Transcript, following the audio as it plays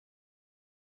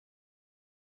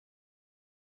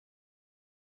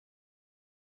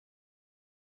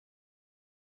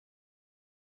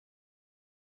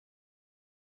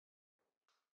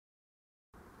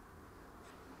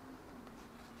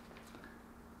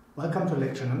Welcome to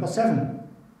lecture number 7.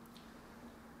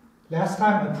 Last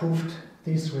time I proved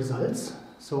these results.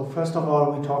 So first of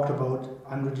all we talked about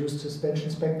unreduced suspension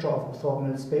spectra of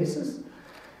orthogonal spaces,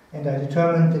 and I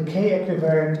determined the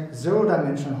k-equivariant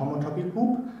zero-dimensional homotopy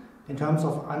group in terms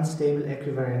of unstable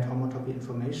equivariant homotopy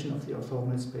information of the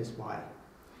orthogonal space Y.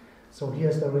 So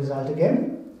here's the result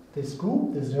again. This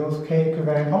group, the zeroth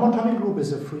k-equivariant homotopy group,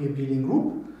 is a free abelian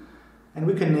group, and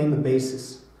we can name a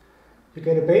basis. You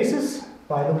get a basis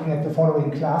by looking at the following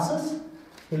classes.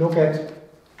 We look at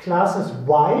classes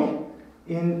Y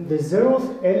in the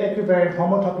zeroth L-equivariant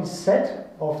homotopy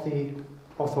set of the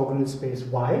orthogonal space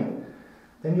Y.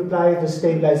 Then you apply the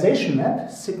stabilization map,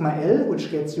 sigma L,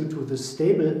 which gets you to the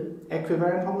stable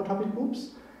equivariant homotopy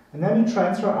groups. And then you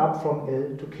transfer up from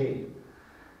L to K.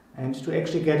 And to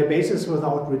actually get a basis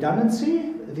without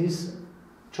redundancy, these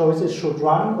choices should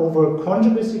run over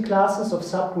conjugacy classes of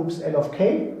subgroups L of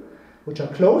K, which are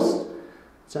closed,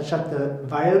 such that the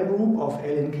Weil group of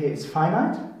L in K is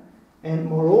finite. And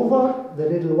moreover, the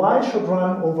little y should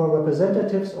run over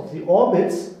representatives of the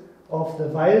orbits of the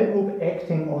Weil group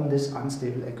acting on this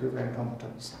unstable equivariant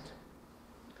homotopy set.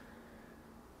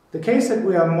 The case that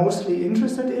we are mostly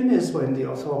interested in is when the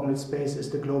orthogonal space is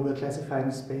the global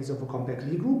classifying space of a compact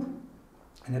Lie group.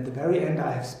 And at the very end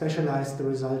I have specialized the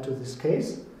result to this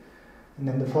case. And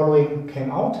then the following came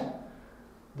out.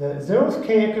 The zeroth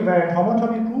k-equivariant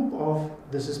homotopy group of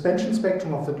the suspension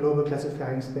spectrum of the global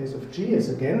classifying space of G is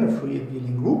again a free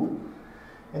abelian group.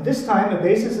 And this time a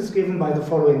basis is given by the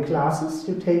following classes.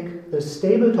 You take the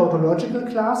stable tautological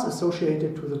class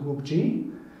associated to the group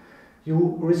G.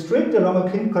 You restrict along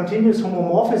a continuous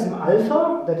homomorphism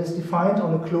alpha that is defined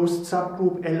on a closed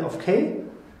subgroup L of K.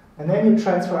 And then you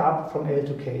transfer up from L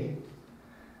to K.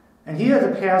 And here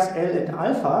the pairs L and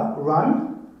alpha run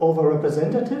over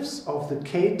representatives of the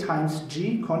K times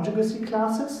G conjugacy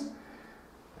classes.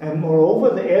 And moreover,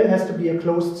 the L has to be a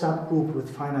closed subgroup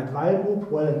with finite Weil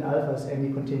group, well, and alpha is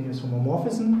any continuous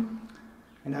homomorphism.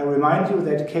 And I remind you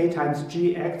that K times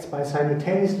G acts by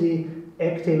simultaneously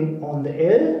acting on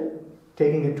the L,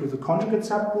 taking it to the conjugate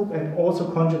subgroup, and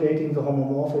also conjugating the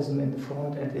homomorphism in the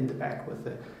front and in the back with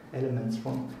the elements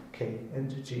from K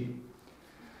and G.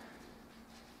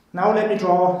 Now let me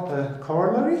draw a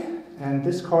corollary. And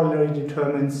this corollary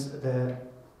determines the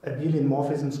abelian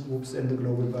morphisms groups in the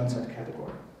global Burnside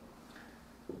category.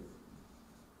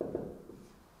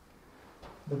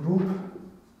 The group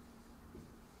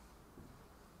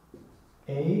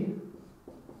A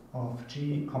of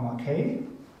G, K,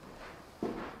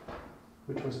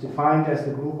 which was defined as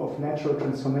the group of natural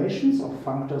transformations of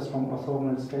functors from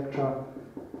orthogonal spectra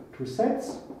to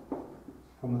sets,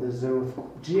 from the zeroth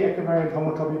G equivariant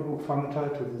homotopy group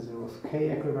functor to the zeroth K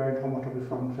equivariant homotopy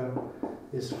functor,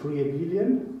 is free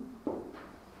abelian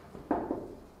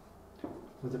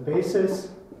with a basis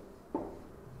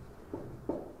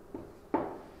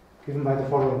given by the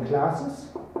following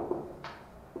classes.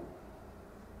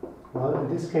 Well, in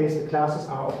this case the classes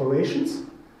are operations,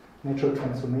 natural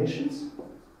transformations,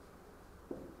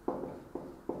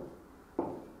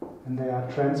 and they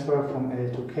are transferred from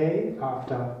L to K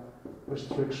after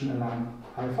restriction along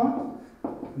alpha.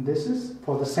 And this is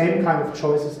for the same kind of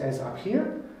choices as up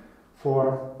here,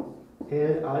 for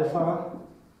L alpha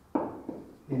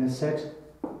in a set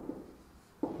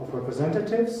of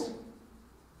representatives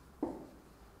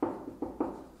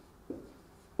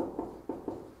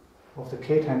of the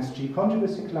K times G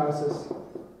conjugacy classes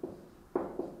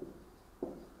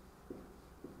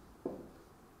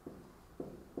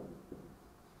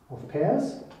of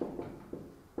pairs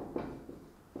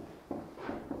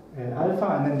L alpha,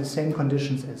 and then the same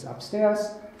conditions as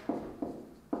upstairs,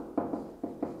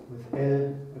 with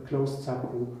L a closed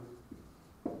subgroup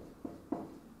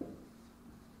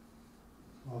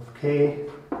of K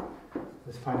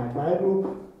with finite Weil group,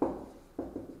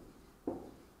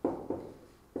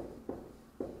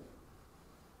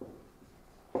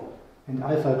 and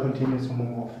alpha a continuous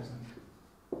homomorphism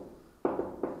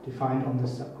defined on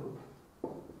this subgroup.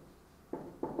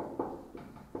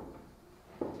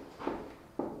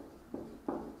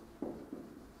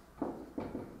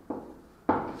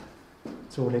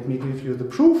 So let me give you the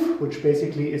proof, which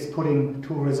basically is putting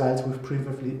two results we've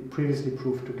previously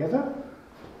proved together.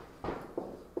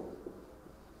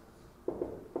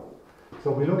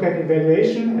 So we look at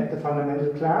evaluation at the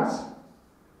fundamental class,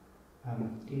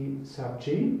 E sub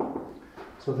G.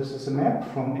 So this is a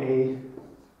map from a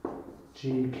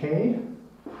GK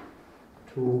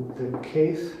to the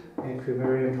kth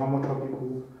equivariant homotopy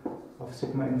group of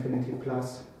sigma infinity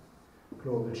plus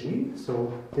global G.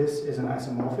 So this is an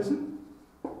isomorphism.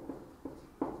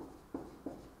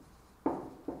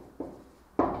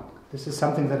 This is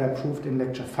something that I proved in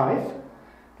lecture 5.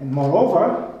 And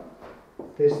moreover,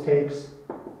 this takes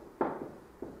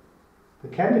the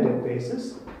candidate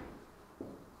basis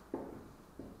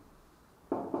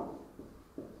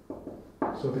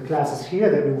so the classes here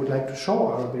that we would like to show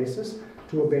are a basis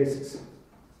to a basis.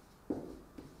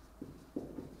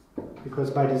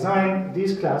 Because by design,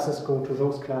 these classes go to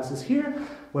those classes here,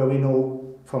 where we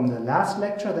know from the last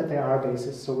lecture that they are a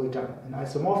basis, so we're done. An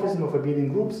isomorphism of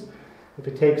abelian groups, if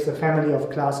it takes a family of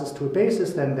classes to a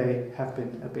basis, then they have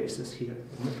been a basis here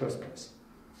in the first place.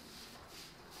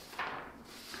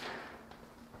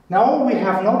 Now we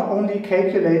have not only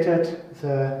calculated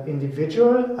the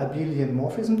individual abelian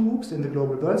morphism groups in the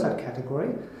global Burnside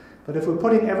category, but if we're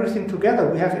putting everything together,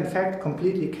 we have in fact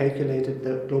completely calculated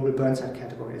the global Burnside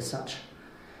category as such.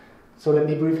 So let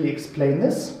me briefly explain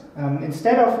this.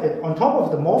 Instead of, on top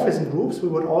of the morphism groups, we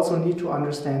would also need to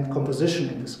understand composition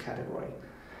in this category.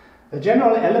 A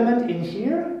general element in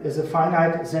here is a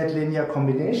finite Z-linear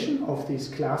combination of these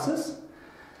classes.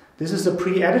 This is a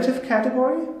pre-additive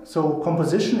category, so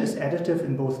composition is additive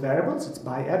in both variables, it's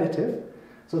bi-additive.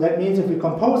 So that means if we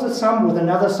compose a sum with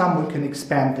another sum, we can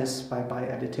expand this by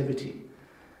bi-additivity.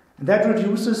 And that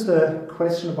reduces the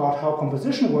question about how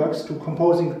composition works to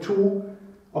composing two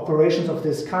operations of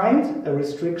this kind, a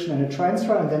restriction and a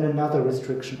transfer, and then another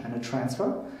restriction and a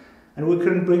transfer. And we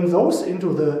can bring those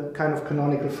into the kind of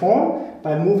canonical form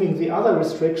by moving the other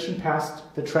restriction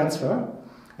past the transfer,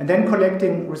 and then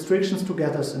collecting restrictions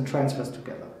together and transfers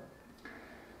together.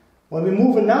 When we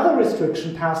move another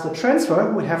restriction past the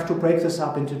transfer, we have to break this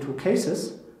up into two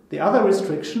cases. The other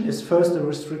restriction is first a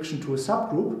restriction to a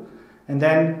subgroup, and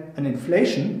then an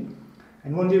inflation.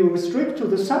 And when we restrict to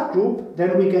the subgroup,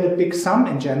 then we get a big sum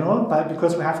in general,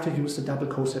 because we have to use the double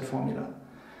coset formula.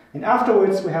 And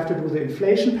afterwards, we have to do the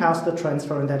inflation past the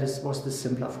transfer, and that was the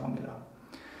simpler formula.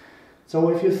 So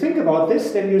if you think about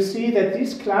this, then you see that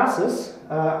these classes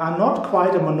are not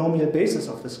quite a monomial basis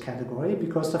of this category,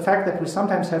 because the fact that we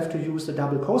sometimes have to use the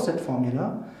double coset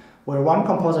formula, where one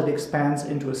composite expands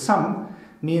into a sum,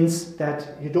 means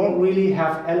that you don't really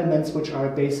have elements which are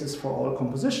a basis for all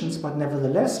compositions, but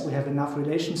nevertheless we have enough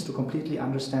relations to completely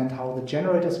understand how the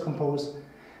generators compose,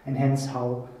 and hence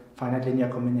how finite linear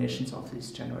combinations of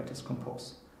these generators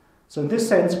compose. So in this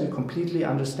sense, we completely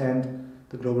understand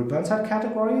the global Burnside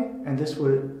category, and this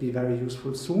will be very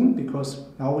useful soon, because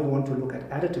now we want to look at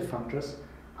additive functors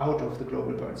out of the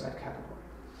global Burnside category.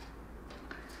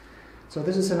 So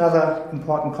this is another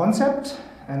important concept,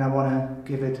 and I want to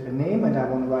give it a name, and I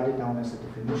want to write it down as a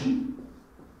definition.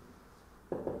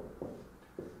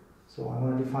 So I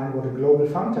want to define what a global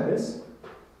functor is.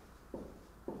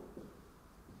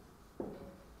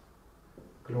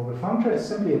 Global functor is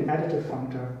simply an additive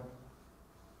functor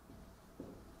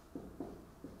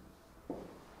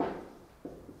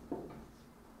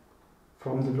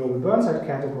from the global Burnside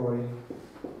category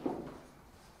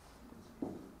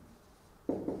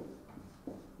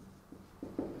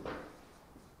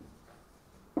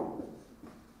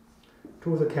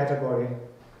to the category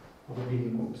of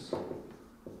abelian groups.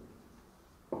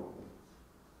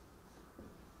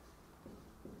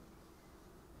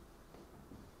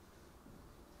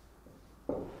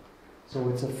 So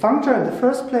it's a functor in the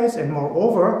first place, and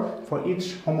moreover, for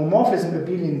each homomorphism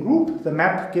abelian group, the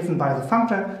map given by the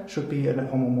functor should be a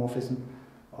homomorphism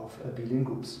of abelian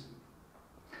groups.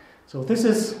 So this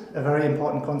is a very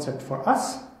important concept for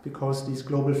us, because these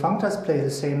global functors play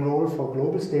the same role for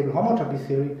global stable homotopy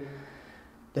theory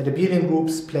that abelian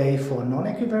groups play for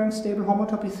non-equivariant stable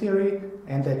homotopy theory,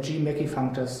 and that G-Mackey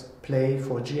functors play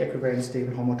for G-equivariant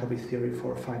stable homotopy theory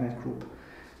for a finite group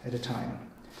at a time.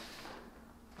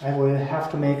 I will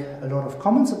have to make a lot of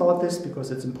comments about this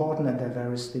because it's important and there are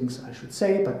various things I should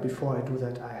say, but before I do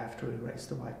that, I have to erase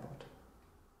the whiteboard.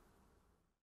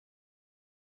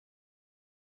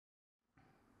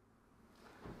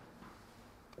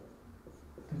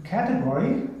 The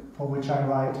category for which I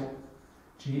write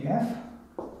GF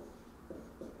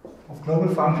of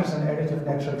global functors and additive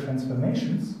natural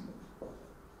transformations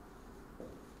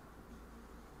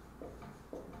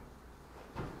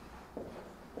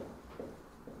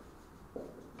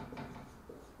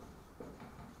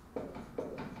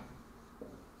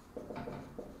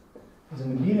is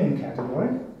an abelian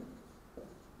category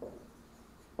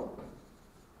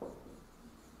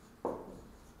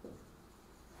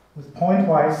with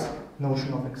pointwise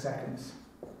notion of exactness,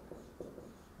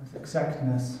 with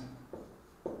exactness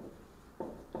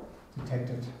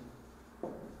detected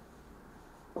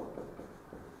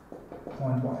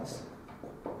pointwise.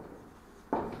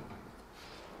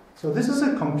 So this is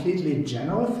a completely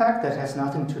general fact that has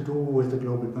nothing to do with the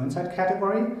global Burnside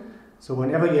category. So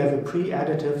whenever you have a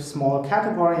pre-additive small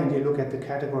category and you look at the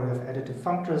category of additive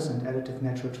functors and additive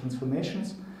natural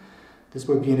transformations, this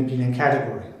will be an abelian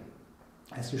category.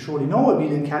 As you surely know,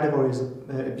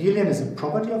 abelian is a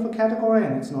property of a category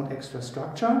and it's not extra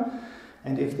structure.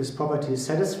 And if this property is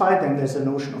satisfied, then there's a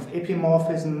notion of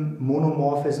epimorphism,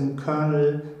 monomorphism,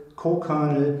 kernel,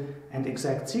 co-kernel, and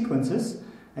exact sequences.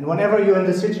 And whenever you're in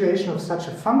the situation of such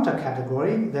a functor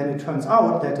category, then it turns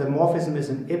out that a morphism is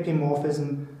an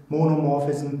epimorphism,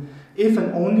 monomorphism, if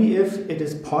and only if it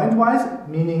is pointwise,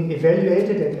 meaning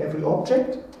evaluated at every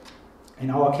object, in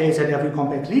our case at every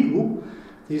compact Lie group.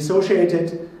 The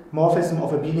associated morphism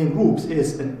of abelian groups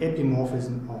is an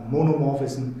epimorphism or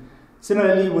monomorphism.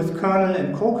 Similarly, with kernel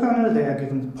and co-kernel, they are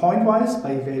given pointwise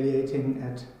by evaluating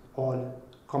at all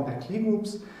compact Lie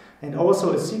groups. And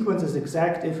also a sequence is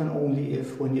exact if and only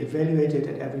if, when you evaluate it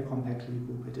at every compact Lie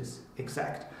group, it is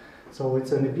exact. So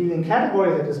it's an abelian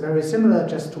category that is very similar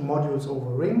just to modules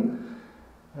over ring,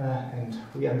 and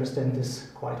we understand this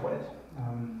quite well.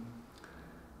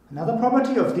 Another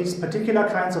property of these particular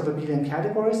kinds of abelian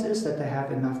categories is that they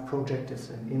have enough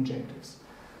projectives and injectives.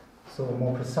 So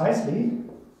more precisely,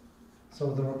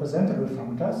 so the representable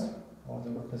functors, or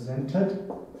the represented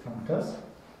functors,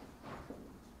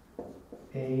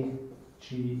 A,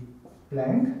 G,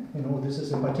 blank, you know, this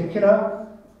is in particular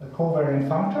a covariant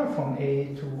functor from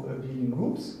A to abelian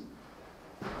groups,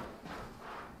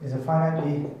 is a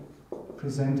finitely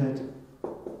presented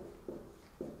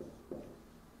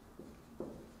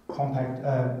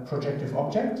compact projective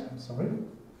object,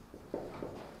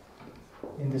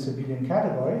 in this abelian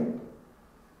category.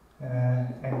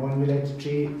 And when we let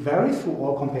G vary through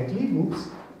all compact Lie groups,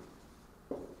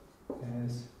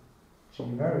 as G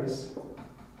varies,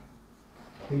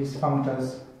 these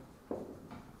functors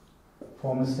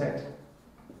form a set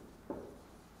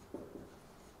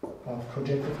of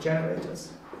projective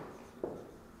generators.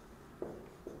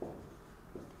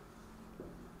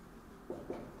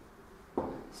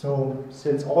 So,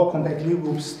 since all compact Lie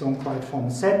groups don't quite form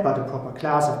a set, but a proper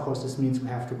class, of course, this means we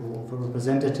have to go over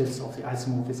representatives of the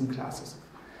isomorphism classes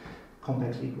of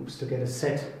compact Lie groups to get a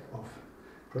set of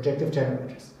projective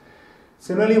generators.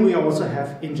 Similarly, we also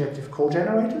have injective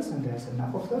cogenerators, and there's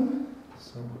enough of them.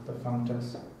 So, the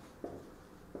functors.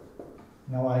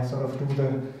 Now I sort of do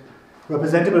the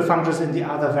representable functors in the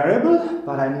other variable,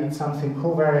 but I need something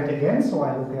covariant again, so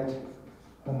I look at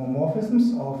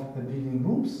homomorphisms of abelian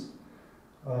groups.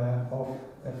 Of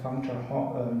a functor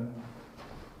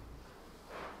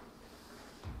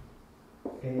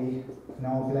A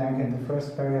now blank in the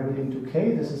first variable into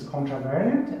K. This is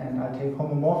contravariant, and I take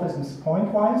homomorphisms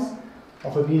pointwise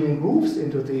of abelian groups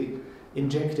into the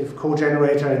injective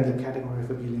cogenerator in the category of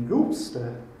abelian groups,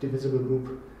 the divisible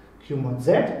group Q mod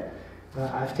Z.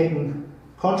 I've taken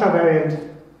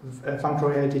contravariant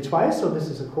functoriality twice, so this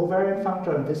is a covariant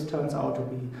functor, and this turns out to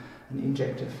be an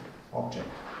injective object.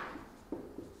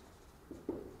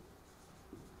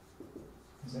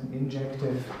 An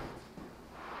injective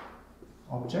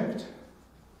object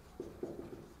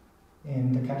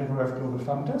in the category of global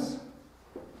functors.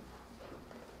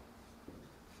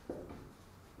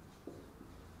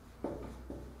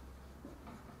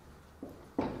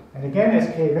 And again,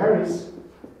 as K varies,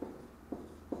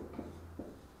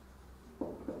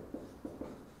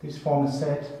 these form a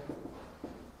set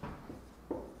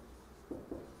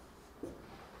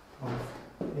of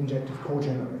injective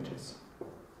cogenerators.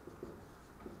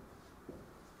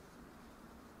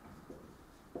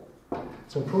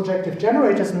 So projective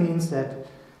generators means that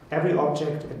every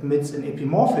object admits an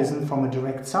epimorphism from a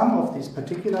direct sum of these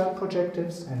particular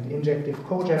projectives, and injective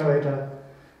cogenerator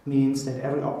means that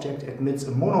every object admits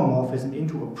a monomorphism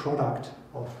into a product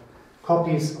of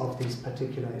copies of these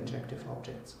particular injective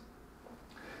objects.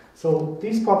 So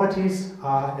these properties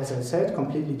are, as I said,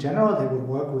 completely general. They would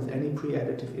work with any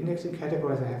pre-additive indexing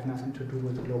category. They have nothing to do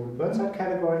with the global Burnside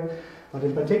category. But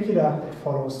in particular, it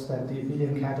follows that the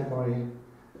abelian category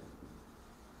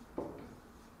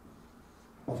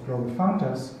of global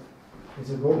functors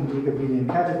is a Grothendieck abelian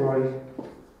category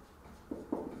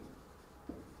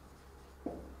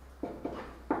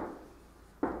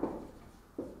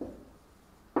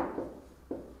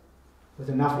with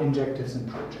enough injectives and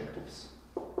projectives.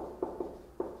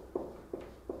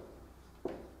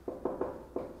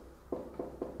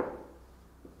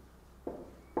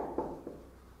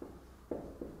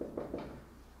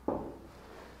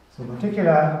 So in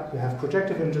particular, you have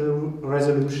projective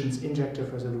resolutions,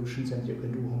 injective resolutions, and you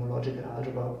can do homological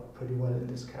algebra pretty well in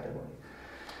this category.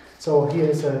 So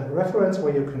here's a reference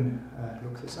where you can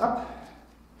look this up.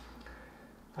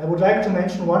 I would like to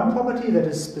mention one property that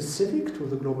is specific to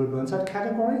the global Burnside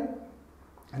category.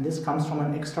 And this comes from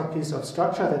an extra piece of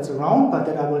structure that's around, but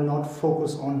that I will not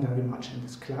focus on very much in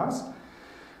this class.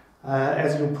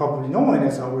 As you probably know, and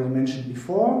as I already mentioned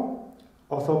before,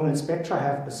 orthogonal spectra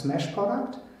have a smash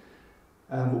product.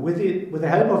 With the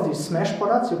help of these smash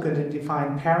products, you can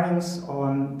define pairings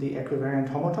on the equivariant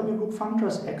homotopy group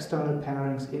functors, external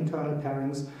pairings, internal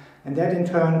pairings, and that in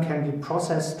turn can be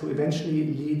processed to eventually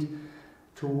lead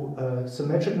to a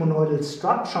symmetric monoidal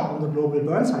structure on the global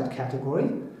Burnside category,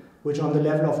 which on the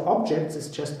level of objects is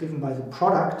just given by the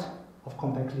product of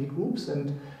compact Lie groups.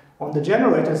 And on the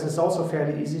generators, it's also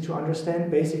fairly easy to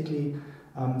understand. Basically,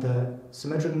 the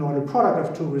symmetric monoidal product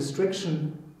of two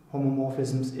restriction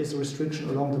homomorphisms is a restriction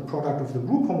along the product of the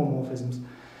group homomorphisms.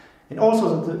 And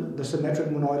also the symmetric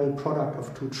monoidal product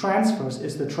of two transfers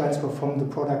is the transfer from the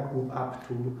product group up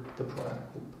to the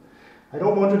product group. I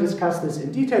don't want to discuss this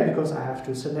in detail because I have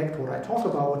to select what I talk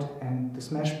about, and the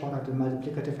smash product and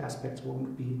multiplicative aspects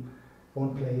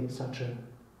won't play such a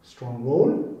strong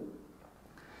role.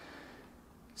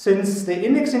 Since the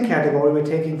indexing category we're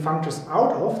taking functors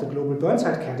out of, the global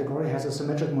Burnside category has a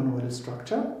symmetric monoidal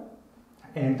structure,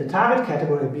 and the target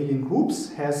category abelian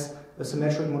groups has a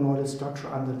symmetric monoidal structure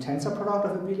under the tensor product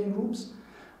of abelian groups.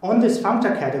 On this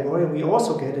functor category, we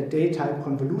also get a day-type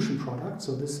convolution product,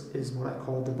 so this is what I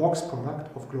call the box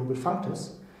product of global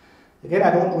functors. Again, I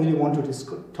don't really want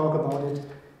to talk about it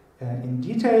in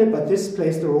detail, but this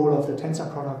plays the role of the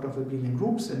tensor product of abelian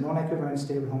groups in non-equivariant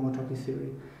stable homotopy theory,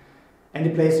 and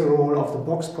it plays the role of the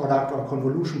box product or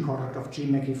convolution product of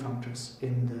G-Mackey functors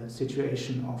in the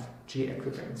situation of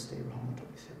G-equivariant stable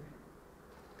homotopy theory.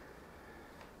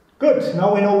 Good,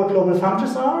 now we know what global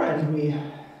functors are, and we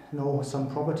know some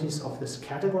properties of this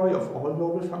category of all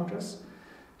global functors.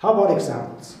 How about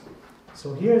examples?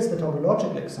 So here is the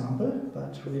tautological example,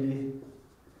 but really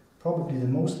probably the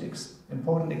most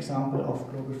important example of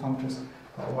global functors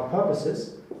for our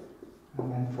purposes. And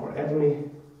then for every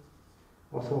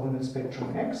orthogonal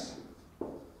spectrum X,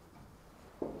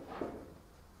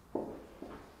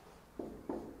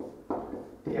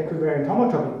 the equivariant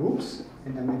homotopy groups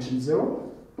in dimension 0,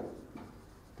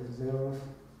 the 0th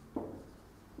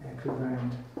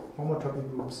equivariant homotopy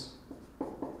groups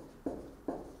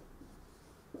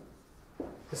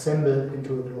assemble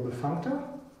into a global functor.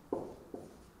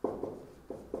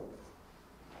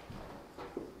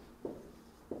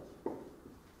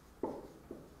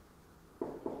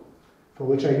 For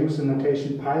which I use the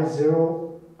notation pi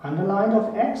 0 underlined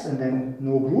of X and then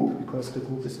no group, because the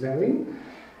group is varying.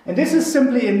 And this is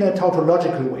simply in the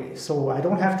tautological way, so I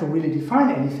don't have to really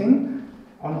define anything.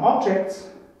 On objects,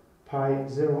 pi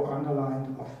 0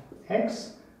 underlined of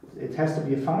X, it has to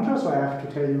be a functor, so I have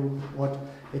to tell you what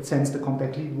it sends the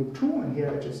compact Lie group to, and here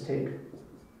I just take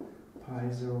pi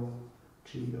 0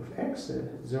 G of X, the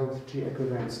 0th G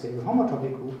equivariant stable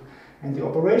homotopy group, and the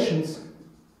operations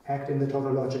act in the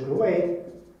tautological way,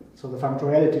 so the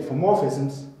functoriality for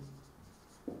morphisms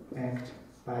act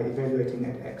by evaluating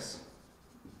at X.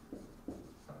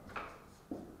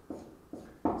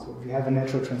 So if you have a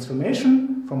natural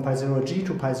transformation from pi 0G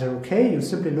to pi 0K, you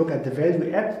simply look at the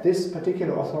value at this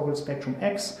particular orthogonal spectrum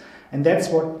X, and that's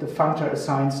what the functor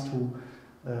assigns to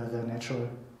the natural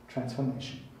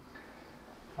transformation.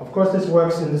 Of course, this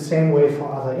works in the same way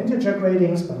for other integer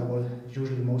gradings, but I will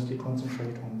usually mostly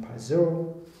concentrate on pi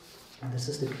 0, and this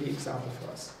is the key example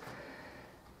for us.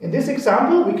 In this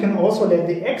example, we can also let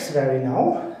the X vary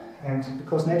now. And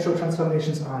because natural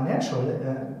transformations are natural,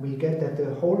 we get that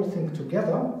the whole thing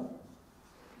together,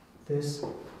 this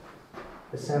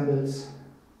assembles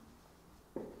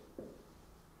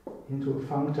into a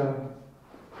functor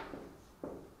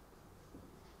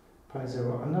pi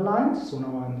 0 underlined. So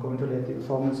now I'm going to let the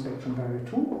orthogonal spectrum vary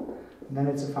too. And then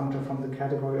it's a functor from the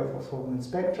category of orthogonal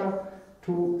spectra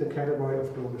to the category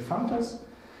of global functors.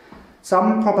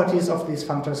 Some properties of these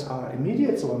functors are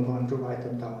immediate, so I'm going to write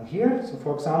them down here. So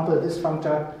for example, this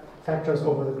functor factors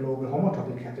over the global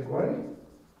homotopy category.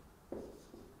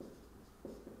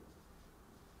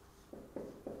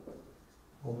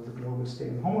 Over the global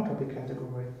stable homotopy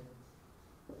category.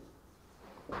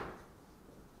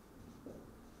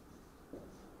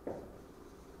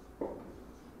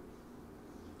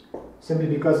 Simply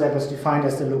because that was defined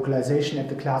as the localization at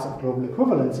the class of global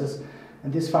equivalences.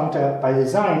 And this functor, by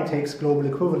design, takes global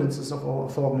equivalences of our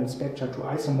orthogonal spectra to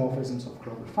isomorphisms of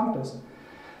global functors.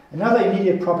 Another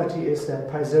immediate property is that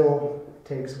pi 0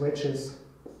 takes wedges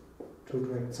to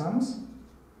direct sums.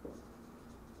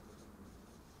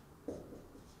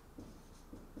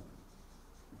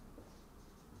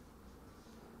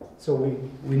 So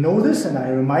we know this, and I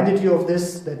reminded you of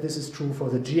this, that this is true for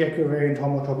the G equivariant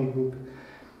homotopy group.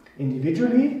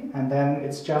 individually, and then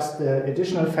it's just the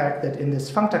additional fact that in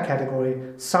this functor category,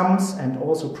 sums and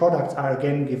also products are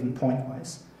again given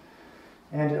pointwise.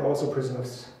 And it also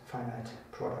preserves finite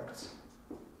products.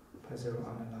 Pi0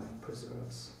 underline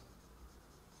preserves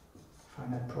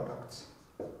finite products.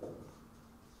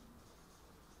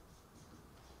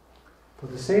 For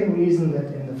the same reason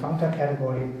that in the functor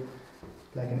category,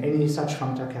 like in any such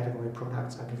functor category,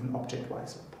 products are given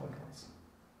object-wise or pointwise.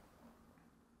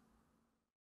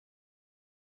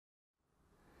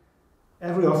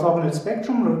 Every orthogonal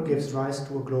spectrum gives rise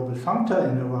to a global functor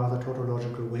in a rather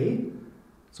tautological way.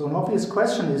 So an obvious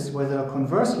question is whether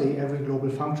conversely every global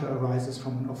functor arises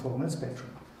from an orthogonal spectrum.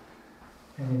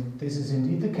 And this is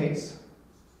indeed the case.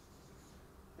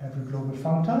 Every global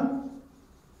functor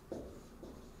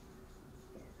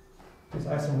is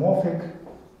isomorphic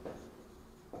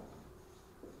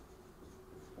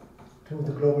to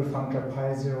the global functor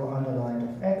pi0 underlined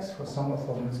of x for some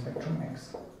orthogonal spectrum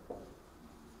x.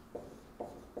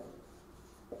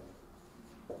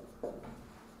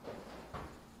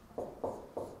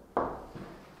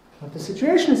 But the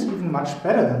situation is even much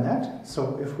better than that.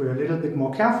 So if we're a little bit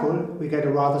more careful, we get a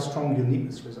rather strong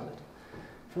uniqueness result.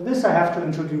 For this, I have to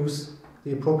introduce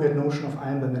the appropriate notion of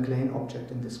Eilenberg-MacLane object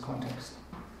in this context.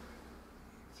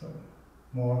 So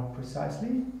more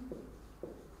precisely,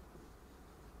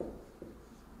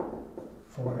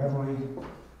 for every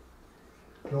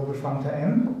global functor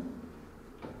M,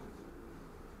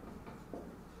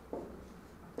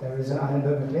 there is an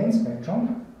Eilenberg-MacLane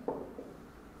spectrum,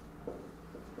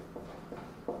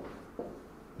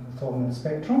 an orthogonal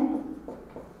spectrum,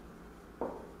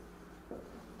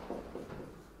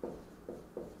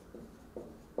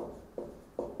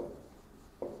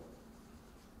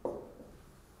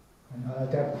 and I'll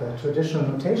adapt the traditional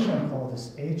notation and call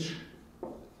this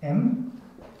HM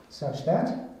such that,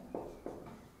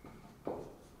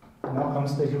 and now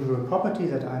comes the usual property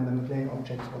that Eilenberg-MacLane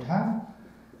objects would have.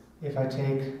 If I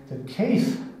take the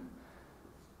kth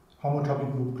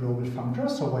homotopy group global functor,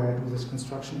 so where I do this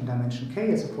construction in dimension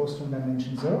k as opposed to in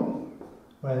dimension 0,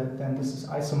 well, then this is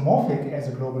isomorphic as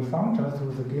a global functor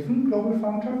through the given global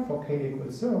functor for k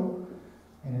equals 0,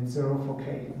 and it's 0 for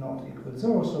k not equals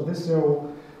 0. So this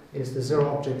 0 is the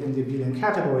 0 object in the abelian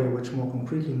category, which more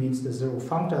concretely means the 0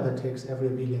 functor that takes every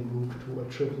abelian group to a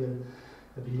trivial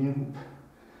abelian group.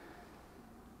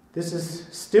 This is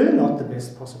still not the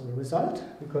best possible result,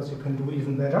 because you can do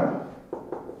even better.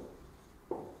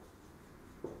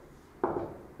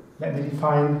 Let me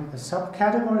define a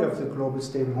subcategory of the global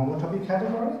stable homotopy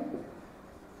category.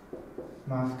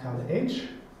 Math cal H,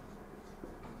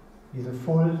 be the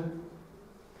full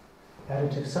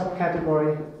additive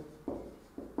subcategory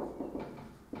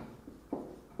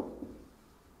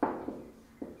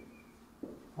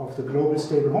of the global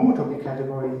stable homotopy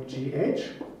category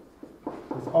GH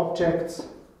with objects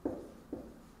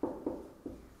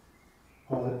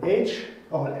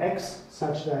all x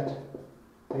such that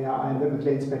they are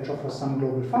Eilenberg-MacLane spectra for some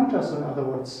global functor, so in other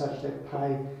words such that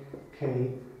pi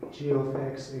k g of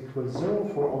x equals 0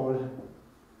 for all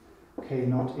k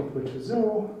not equal to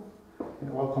 0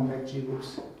 and all compact g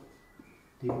groups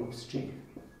d groups g.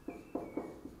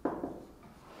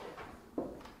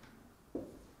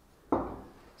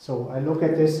 So I look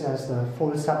at this as the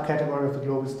full subcategory of the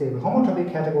global stable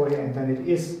homotopy category, and then it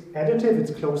is additive.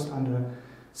 It's closed under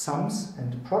sums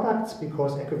and products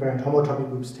because equivariant homotopy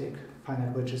groups take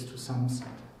finite wedges to sums and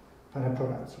finite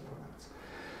products to products.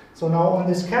 So now on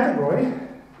this category,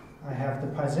 I have the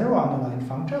pi0 underlined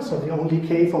functor, so the only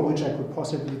k for which I could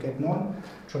possibly get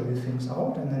non-trivial things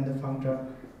out, and then the functor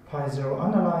pi0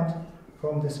 underlined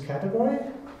from this category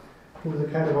to the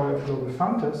category of global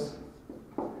functors.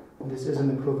 And this is an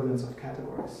equivalence of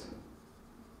categories.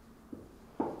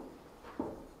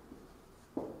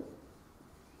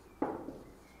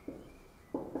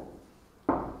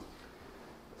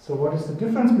 So what is the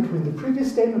difference between the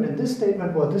previous statement and this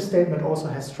statement? Well, this statement also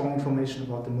has strong information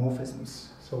about the morphisms.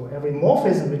 So every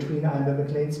morphism between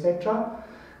Eilenberg-MacLane spectra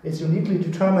is uniquely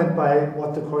determined by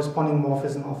what the corresponding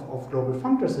morphism of global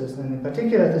functors is. And in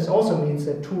particular, this also means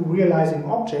that two realizing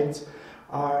objects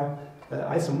are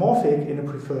isomorphic in a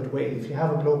preferred way. If you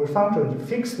have a global functor and you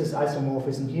fix this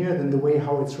isomorphism here, then the way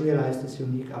how it's realized is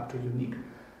unique up to unique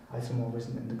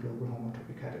isomorphism in the global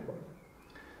homotopy category.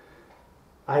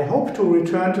 I hope to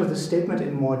return to this statement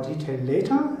in more detail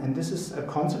later, and this is a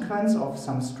consequence of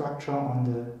some structure on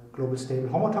the global stable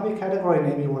homotopy category,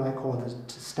 namely what I call the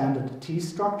standard T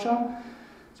structure.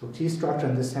 So T structure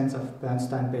in the sense of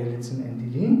Bernstein, Beilinson, and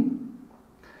Delin.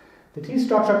 The T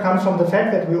structure comes from the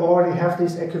fact that we already have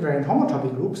these equivariant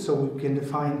homotopy groups, so we can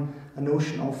define a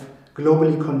notion of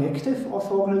globally connective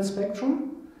orthogonal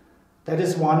spectrum. That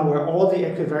is one where all the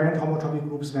equivariant homotopy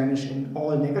groups vanish in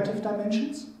all negative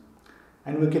dimensions.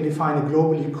 And we can define a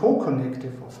globally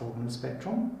co-connective orthogonal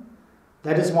spectrum.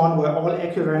 That is one where all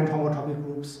equivariant homotopy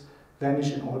groups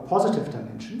vanish in all positive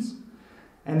dimensions.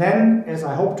 And then, as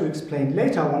I hope to explain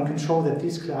later, one can show that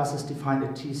these classes define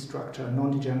a T-structure, a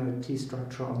non-degenerate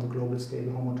T-structure on the global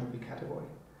stable homotopy category.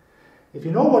 If you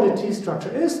know what a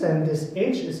T-structure is, then this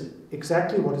H is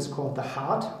exactly what is called the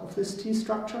heart of this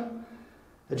T-structure.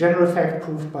 A general fact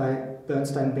proved by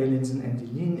Burnside, Bailinson, and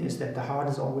Deline is that the heart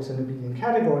is always an abelian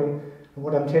category. And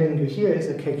what I'm telling you here is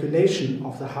a calculation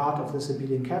of the heart of this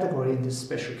abelian category in this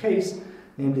special case,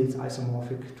 namely it's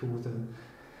isomorphic to the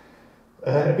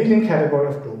abelian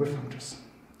category of global functors.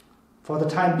 For the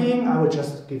time being, I will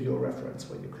just give you a reference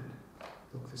where you can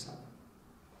look this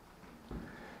up.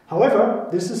 However,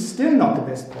 this is still not the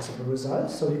best possible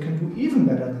result, so you can do even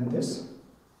better than this.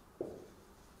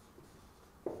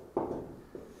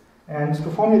 And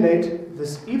to formulate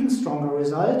this even stronger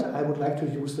result, I would like to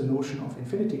use the notion of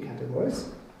infinity categories.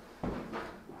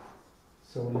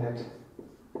 So let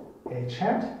H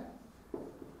hat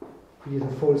be the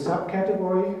full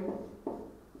subcategory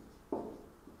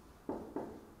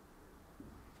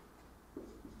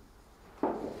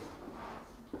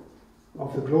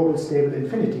of the global stable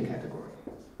infinity category.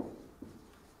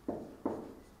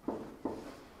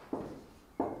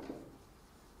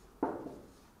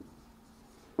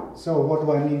 So what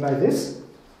do I mean by this?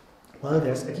 Well,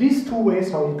 there's at least two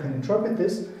ways how you can interpret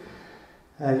this.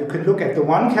 You can look at the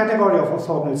one category of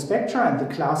orthogonal spectra and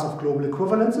the class of global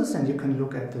equivalences, and you can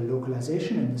look at the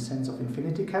localization in the sense of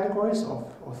infinity categories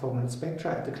of orthogonal spectra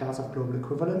at the class of global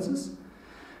equivalences.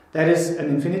 That is an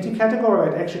infinity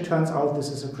category. It actually turns out this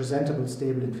is a presentable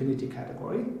stable infinity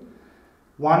category.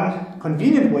 One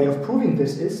convenient way of proving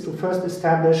this is to first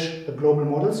establish a global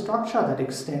model structure that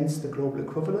extends the global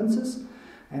equivalences,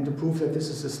 and to prove that this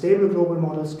is a stable global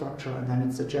model structure, and then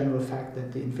it's a general fact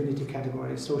that the infinity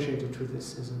category associated to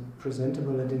this is a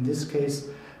presentable, and in this case,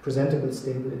 presentable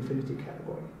stable infinity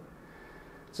category.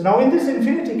 So now in this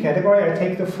infinity category, I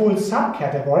take the full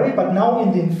subcategory, but now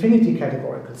in the infinity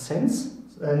categorical sense,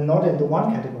 not in the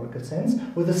one categorical sense,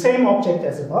 with the same object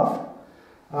as above.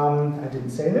 I didn't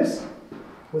say this.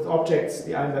 With objects,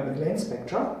 the Eilenberg-MacLane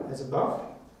spectra as above.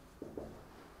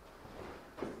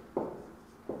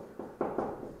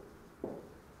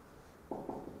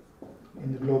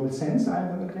 In the global sense,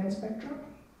 Eilenberg-MacLane spectra.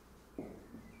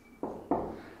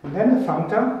 And then the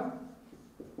functor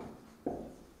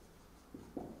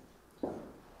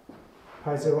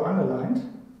pi0 underlined,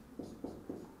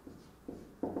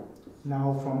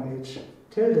 now from H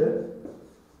tilde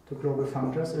to global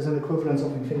functors, is an equivalence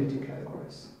of infinity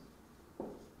categories.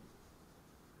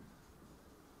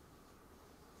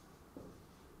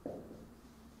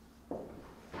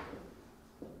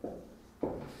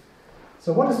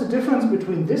 So what is the difference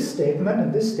between this statement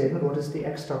and this statement? What is the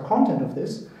extra content of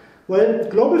this? Well,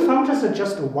 global functors are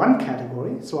just one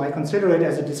category, so I consider it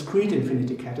as a discrete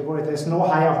infinity category. There's no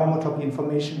higher homotopy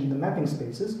information in the mapping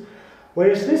spaces.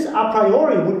 Whereas this a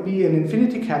priori would be an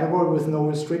infinity category with no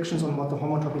restrictions on what the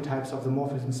homotopy types of the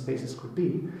morphism spaces could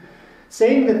be.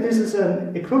 Saying that this is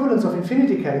an equivalence of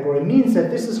infinity category means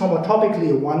that this is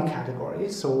homotopically a one category,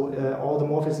 so all the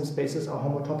morphism spaces are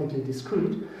homotopically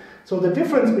discrete. So the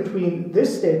difference between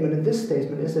this statement and this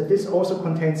statement is that this also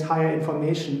contains higher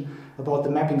information about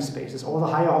the mapping spaces. All the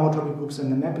higher homotopy groups in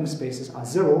the mapping spaces are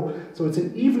zero, so it's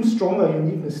an even stronger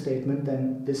uniqueness statement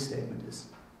than this statement is.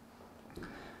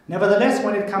 Nevertheless,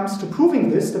 when it comes to proving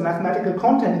this, the mathematical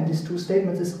content in these two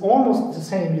statements is almost the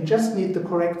same. You just need the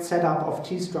correct setup of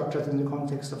T-structures in the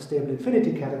context of stable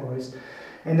infinity categories.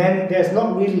 And then there's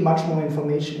not really much more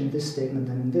information in this statement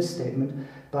than in this statement,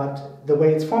 but the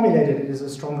way it's formulated, it is a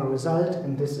stronger result,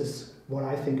 and this is what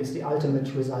I think is the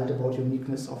ultimate result about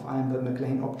uniqueness of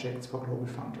Eilenberg-MacLane objects for global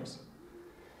functors.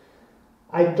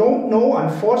 I don't know,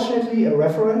 unfortunately, a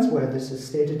reference where this is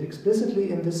stated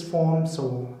explicitly in this form,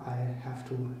 so I have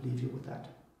to leave you with that.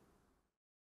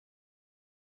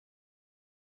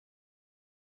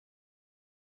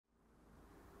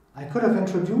 I could have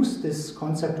introduced this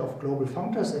concept of global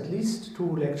functors at least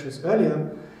 2 lectures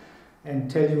earlier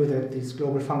and tell you that these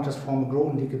global functors form a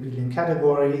Grothendieck abelian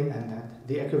category and that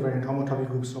the equivariant homotopy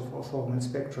groups of orthogonal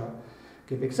spectra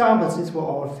give examples. These were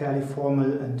all fairly formal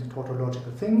and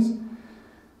tautological things.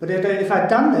 But if I'd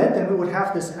done that, then we would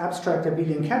have this abstract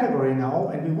abelian category now,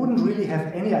 and we wouldn't really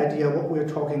have any idea what we're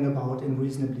talking about in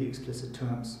reasonably explicit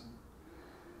terms.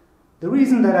 The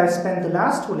reason that I spent the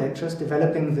last 2 lectures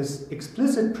developing this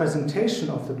explicit presentation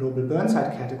of the global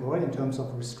Burnside category in terms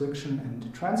of restriction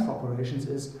and transfer operations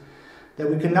is that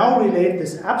we can now relate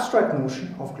this abstract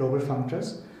notion of global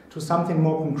functors to something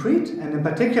more concrete, and in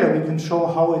particular we can show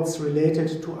how it's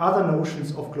related to other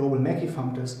notions of global Mackey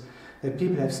functors that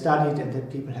people have studied and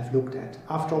that people have looked at.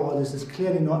 After all, this is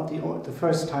clearly not the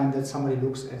first time that somebody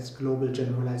looks at global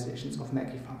generalizations of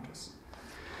Mackey functors.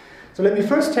 So let me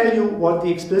first tell you what the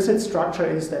explicit structure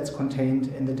is that's contained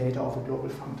in the data of a global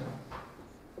functor.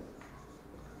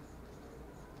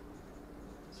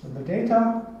 So the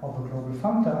data of a global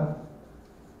functor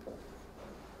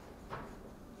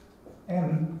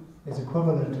M is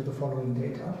equivalent to the following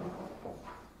data.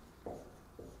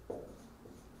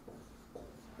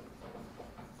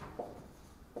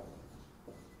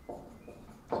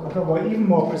 So if I were even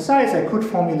more precise, I could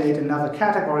formulate another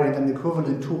category, and an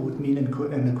equivalent to would mean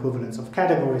an equivalence of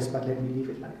categories, but let me leave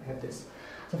it like this.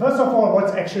 So first of all,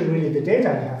 what's actually really the data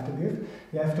you have to give?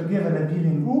 You have to give an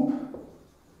abelian group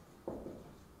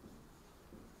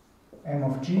M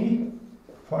of G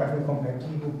for every compact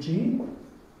Lie group G.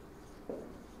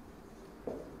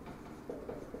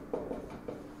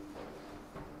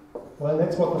 Well,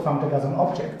 that's what the functor does on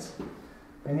objects.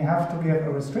 Then you have to give a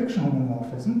restriction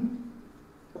homomorphism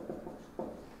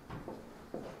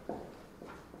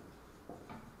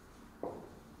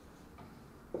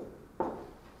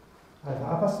alpha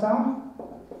upper star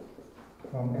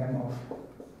from M of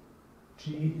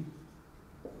G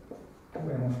to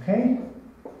M of K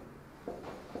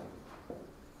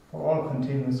for all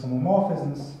continuous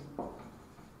homomorphisms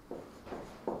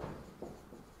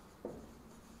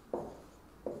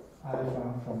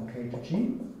alpha from K to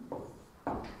G.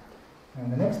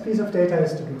 And the next piece of data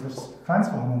is to give us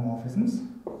transfer homomorphisms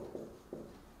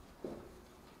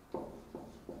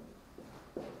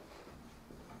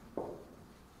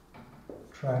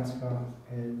transfer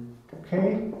L to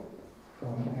K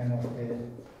from M of L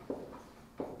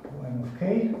to M of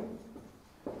K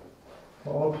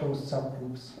for all closed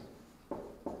subgroups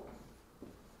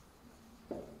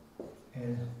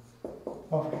L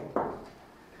of K.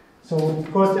 So,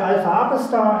 of course, the alpha upper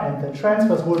star and the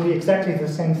transfers will be exactly the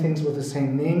same things with the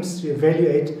same names to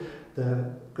evaluate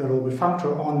the global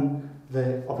functor on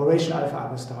the operation alpha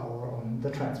upper star or on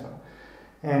the transfer.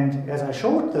 And as I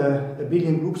showed, the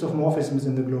abelian groups of morphisms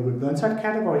in the global Burnside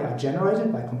category are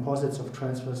generated by composites of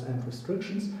transfers and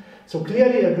restrictions. So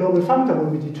clearly a global functor will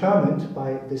be determined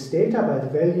by this data, by the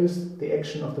values, the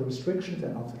action of the restrictions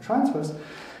and of the transfers.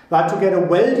 But to get a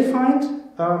well-defined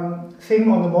thing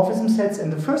on the morphism sets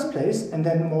in the first place, and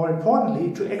then more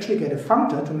importantly, to actually get a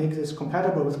functor to make this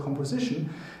compatible with composition,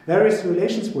 various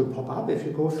relations will pop up if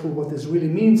you go through what this really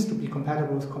means to be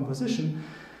compatible with composition.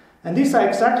 And these are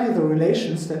exactly the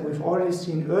relations that we've already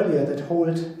seen earlier that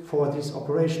hold for these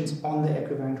operations on the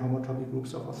equivariant homotopy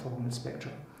groups of orthogonal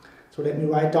spectra. So let me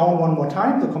write down one more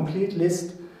time the complete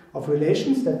list of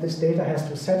relations that this data has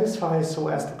to satisfy so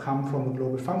as to come from a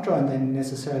global functor and then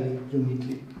necessarily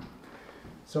uniquely.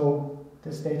 So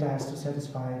this data has to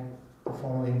satisfy the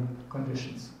following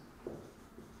conditions.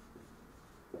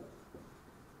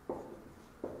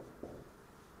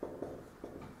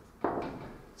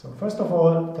 So first of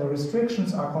all, the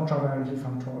restrictions are contravariantly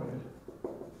functorial.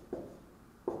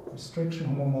 Restriction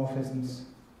homomorphisms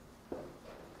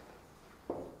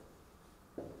are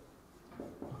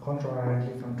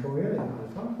contravariantly functorial in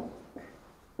alpha.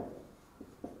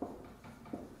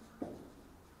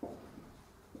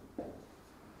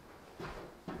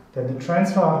 Then the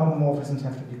transfer homomorphisms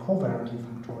have to be covariantly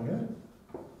functorial.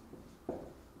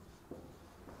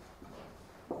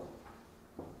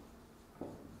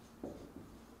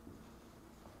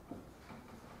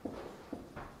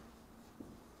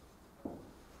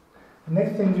 The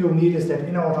next thing you'll need is that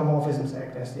inner automorphisms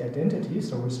act as the identity,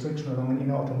 so restriction along an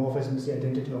inner automorphism is the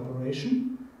identity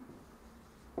operation.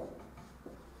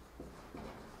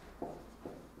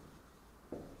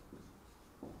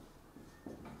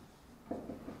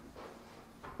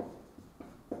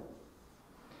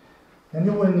 Then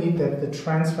you will need that the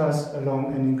transfers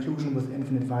along an inclusion with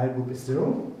infinite Weil group is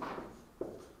 0.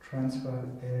 Transfer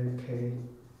Lk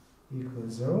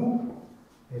equals 0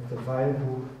 if the Weil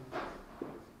group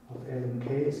of L and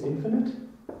K is infinite,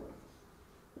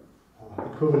 or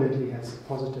equivalently has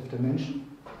positive dimension.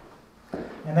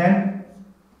 And then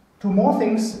two more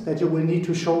things that you will need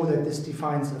to show that this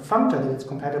defines a functor, that it's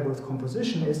compatible with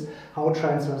composition, is how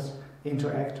transfers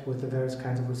interact with the various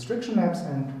kinds of restriction maps,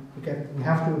 and we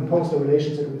have to impose the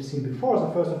relations that we've seen before.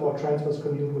 So first of all, transfers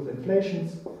commute with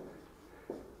inflations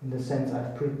in the sense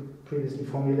I've previously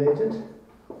formulated.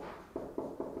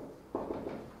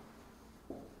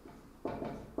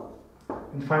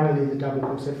 And finally, the double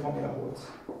group set formula holds.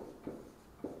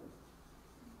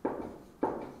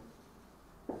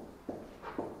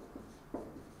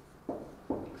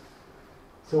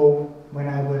 So when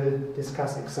I will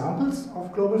discuss examples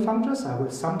of global functors, I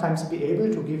will sometimes be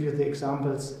able to give you the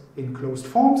examples in closed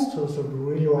forms, so to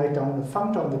really write down a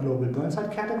functor on the global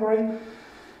Burnside category,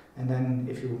 and then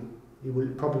if you will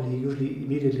probably usually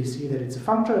immediately see that it's a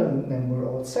functor, and then we're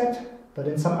all set. But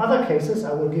in some other cases,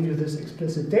 I will give you this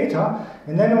explicit data,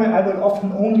 and then I will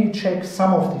often only check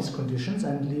some of these conditions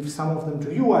and leave some of them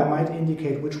to you. I might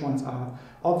indicate which ones are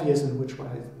obvious and which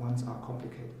ones are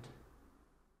complicated.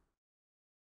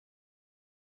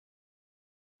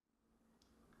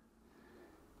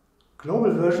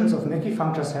 Global versions of Mackey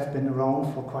functors have been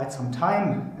around for quite some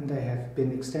time, and they have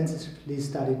been extensively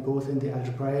studied both in the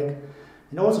algebraic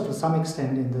and also to some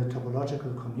extent in the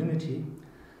topological community.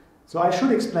 So I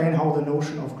should explain how the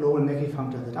notion of global Mackey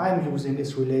functor that I'm using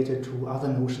is related to other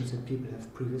notions that people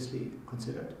have previously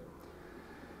considered.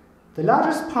 The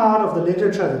largest part of the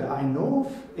literature that I know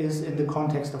of is in the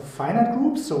context of finite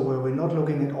groups, so where we're not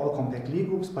looking at all compact Lie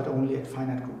groups, but only at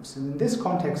finite groups. And in this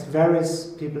context,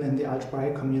 various people in the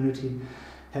algebraic community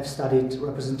have studied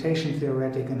representation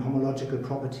theoretic and homological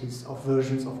properties of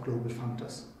versions of global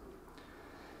functors.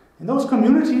 In those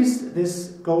communities,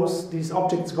 these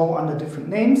objects go under different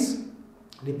names.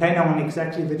 Depending on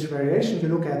exactly which variation you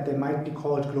look at, they might be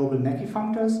called global Mackey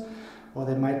functors, or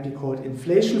they might be called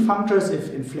inflation functors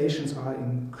if inflations are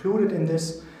included in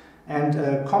this. And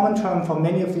a common term for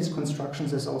many of these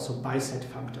constructions is also Biset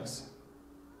functors.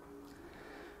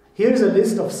 Here's a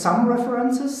list of some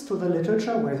references to the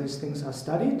literature where these things are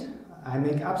studied. I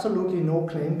make absolutely no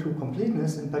claim to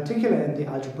completeness. In particular, in the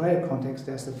algebraic context,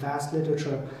 there's a vast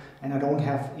literature, and I don't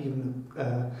have even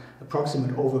an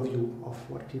approximate overview of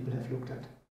what people have looked at.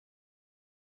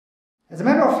 As a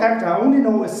matter of fact, I only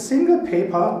know a single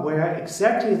paper where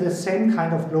exactly the same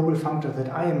kind of global functor that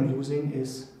I am using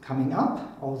is coming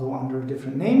up, although under a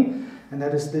different name, and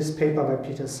that is this paper by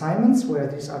Peter Simons, where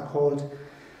these are called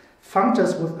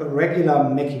functors with a regular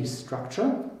Mackey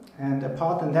structure. And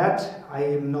apart from that, I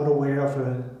am not aware of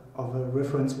a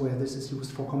reference where this is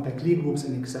used for compact Lie groups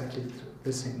in exactly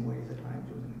the same way that I'm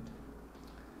using it.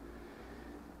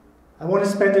 I want to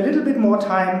spend a little bit more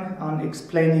time on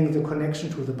explaining the connection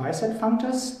to the Biset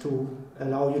functors to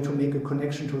allow you to make a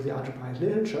connection to the algebraic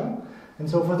literature. And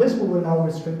so for this, we will now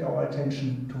restrict our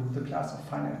attention to the class of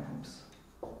finite groups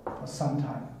for some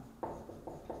time.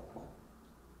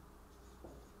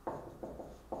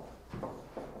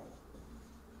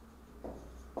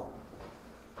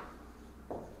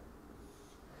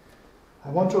 I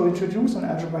want to introduce an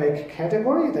algebraic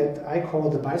category that I call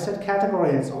the Biset category,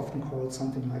 and it's often called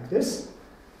something like this.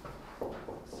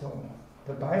 So,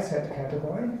 the Biset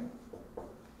category,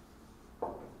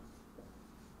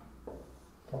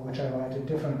 for which I write a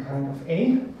different kind of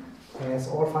A, has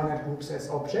all finite groups as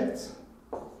objects.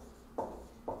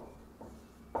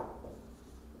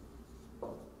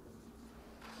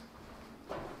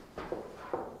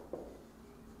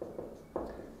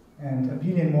 And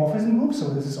abelian morphism group, so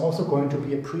this is also going to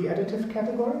be a pre-additive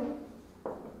category.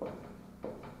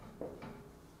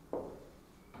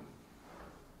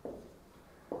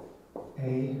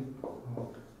 A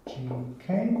of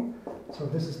GK. So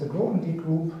this is the Grothendieck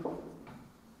group.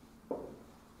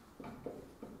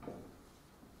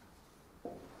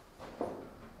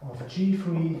 Of G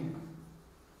free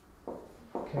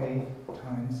K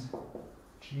times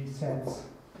G sets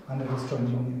under disjoint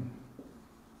union.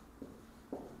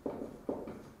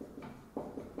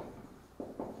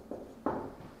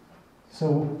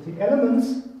 So the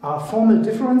elements are formal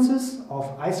differences of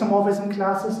isomorphism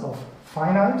classes of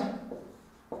finite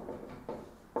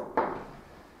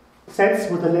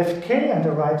sets with a left K and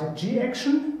a right G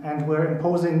action, and we're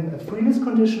imposing a freeness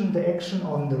condition. The action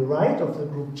on the right of the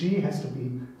group G has to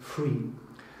be free.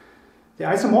 The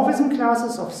isomorphism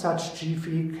classes of such G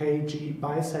free K G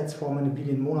bisets form an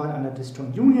abelian monad under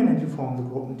disjoint union, and you form the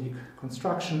Grothendieck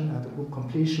construction, the group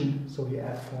completion, so you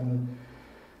add formal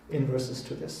inverses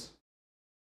to this.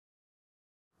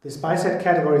 This Biset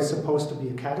category is supposed to be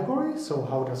a category, so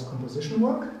how does composition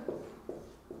work?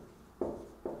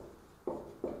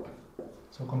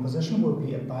 So composition will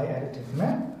be a bi-additive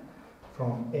map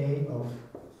from A of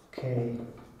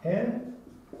KL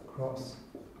cross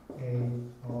A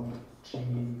of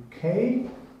GK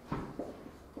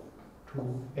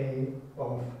to A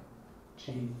of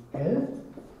GL.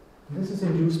 And this is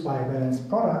induced by a balanced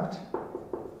product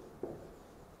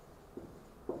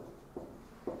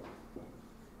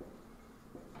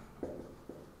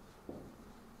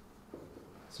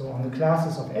So on the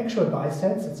classes of actual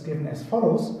bisets, it's given as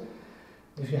follows.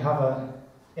 If you have a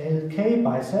LK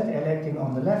biset, L acting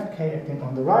on the left, K acting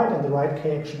on the right, and the right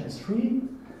K action is free,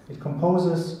 it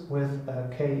composes with a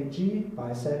KG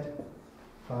biset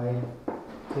by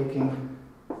taking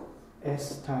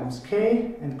S times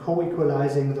K and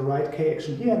co-equalizing the right K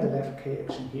action here and the left K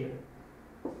action here.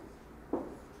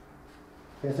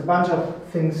 There's a bunch of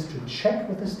things to check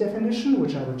with this definition,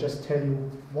 which I will just tell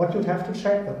you what you'd have to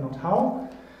check, but not how.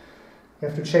 You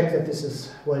have to check that this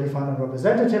is well-defined on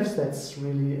representatives. That's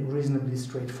really reasonably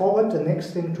straightforward. The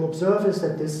next thing to observe is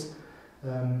that this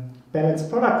balanced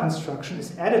product construction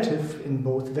is additive in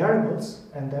both variables,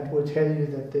 and that will tell you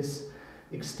that this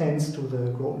extends to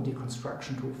the Grothendieck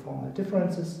construction to formal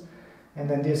differences. And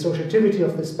then the associativity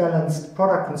of this balanced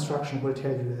product construction will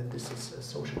tell you that this is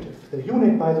associative. The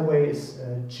unit, by the way, is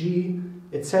G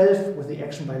itself with the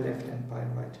action by left and by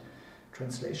right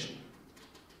translation.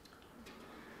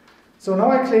 So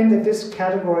now I claim that this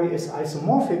category is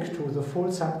isomorphic to the full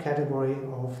subcategory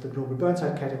of the global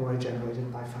Burnside category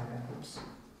generated by finite groups.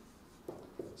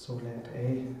 So let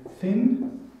A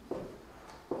thin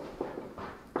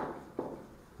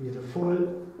be the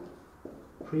full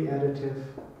pre-additive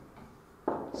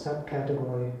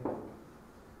subcategory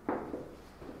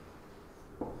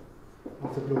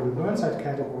of the global Burnside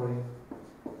category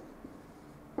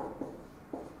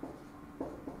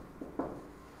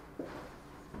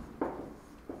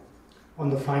on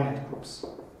the finite groups.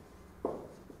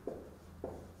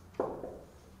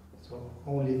 So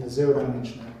only the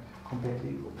zero-dimensional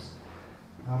completely groups.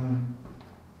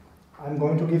 I'm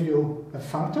going to give you a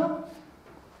functor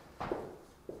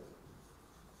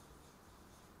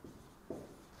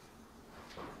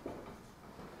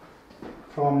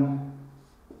from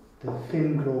the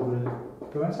thin global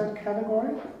Burnside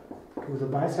category to the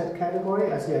Biset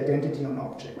category as the identity on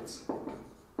objects.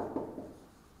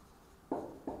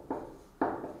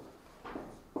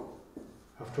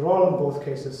 After all, in both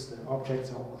cases, the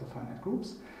objects are all the finite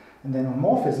groups. And then on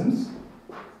morphisms,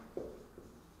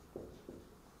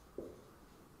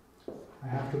 I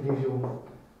have to give you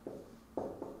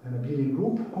an abelian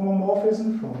group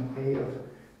homomorphism from A of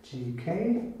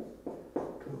GK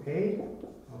to A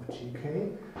of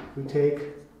GK. We take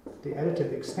the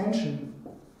additive extension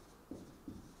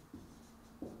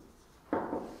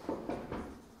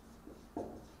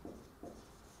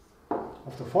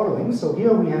of the following. So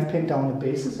here we have pinned down the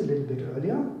basis a little bit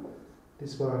earlier.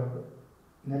 These were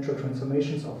natural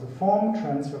transformations of the form,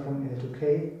 transfer from L to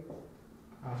K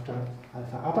after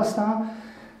alpha upper star.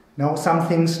 Now some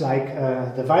things like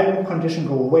the while condition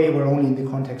go away. We're only in the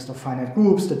context of finite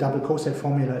groups. The double coset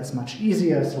formula is much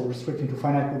easier, so restricting to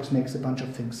finite groups makes a bunch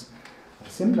of things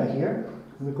simpler here.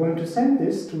 We're going to send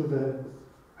this to the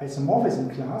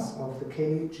isomorphism class of the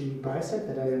KG biset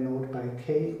that I denote by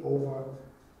K over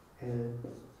L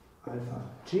alpha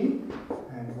G.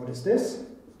 And what is this?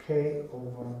 K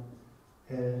over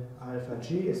L alpha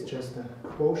G is just the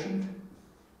quotient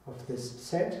of this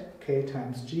set, K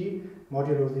times G,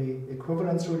 modulo the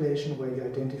equivalence relation where you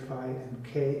identify an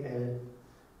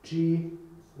KLG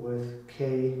with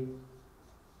K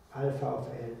alpha of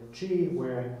LG,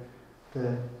 where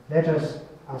the letters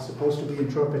are supposed to be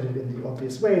interpreted in the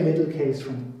obvious way. Little k is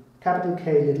from capital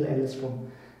K, little l is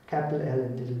from capital L,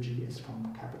 and little g is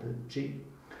from capital G.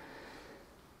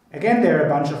 Again, there are a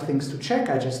bunch of things to check.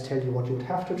 I just tell you what you'd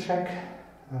have to check.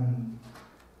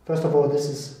 First of all, this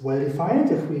is well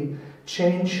defined. If we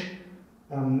change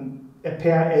a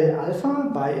pair L alpha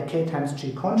by a K times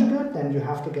G conjugate, then you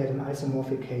have to get an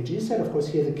isomorphic KG set. Of course,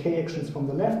 here the K action is from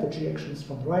the left, the G action is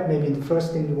from the right. Maybe the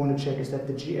first thing you want to check is that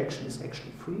the G action is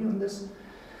actually free on this.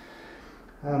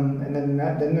 And then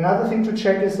another thing to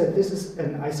check is that this is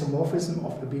an isomorphism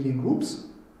of abelian groups.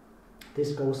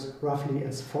 This goes roughly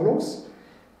as follows.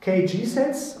 KG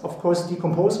sets, of course,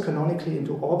 decompose canonically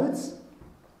into orbits.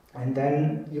 And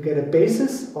then you get a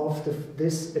basis of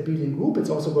this abelian group. It's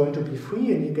also going to be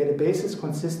free, and you get a basis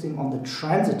consisting on the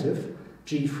transitive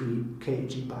G-free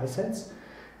KG bisets.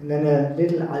 And then a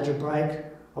little algebraic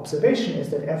observation is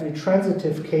that every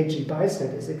transitive KG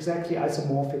biset is exactly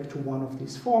isomorphic to one of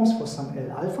these forms for some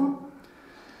L alpha.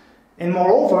 And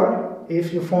moreover,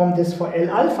 if you form this for L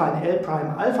alpha and L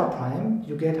prime alpha prime,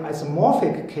 you get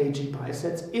isomorphic KG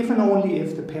bisets if and only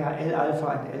if the pair L alpha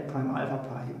and L prime alpha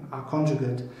prime are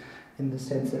conjugate in the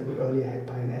sense that we earlier had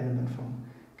by an element from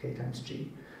K times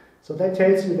G. So that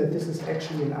tells you that this is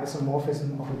actually an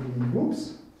isomorphism of abelian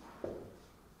groups.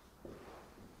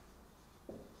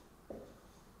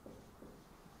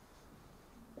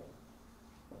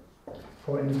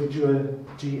 For individual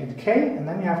G and K, and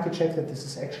then you have to check that this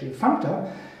is actually a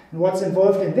functor. And what's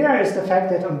involved in there is the fact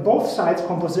that on both sides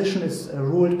composition is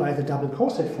ruled by the double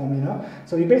coset formula.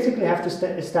 So you basically have to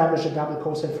establish a double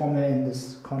coset formula in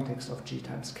this context of G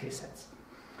times K sets.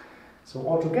 So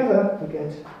altogether we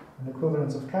get an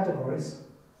equivalence of categories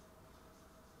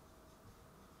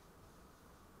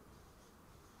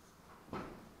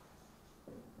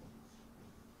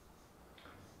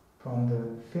from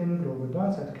the thin global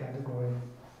Burnside category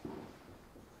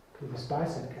to this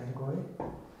Biset category.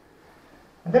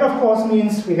 And that, of course,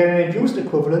 means we get an induced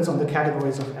equivalence on the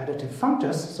categories of additive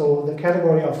functors. So the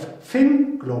category of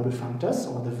thin global functors,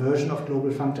 or the version of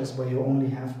global functors where you only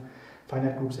have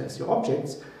finite groups as your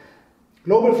objects,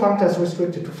 global functors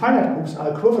restricted to finite groups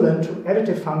are equivalent to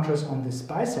additive functors on this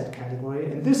Biset category,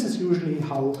 and this is usually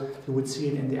how you would see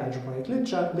it in the algebraic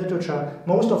literature.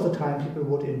 Most of the time people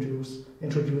would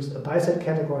introduce a Biset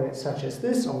category such as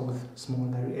this, or with small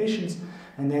variations,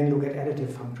 and then look at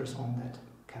additive functors on that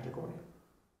category.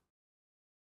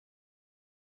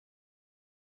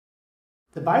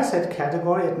 The Biset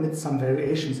category admits some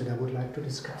variations that I would like to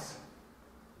discuss.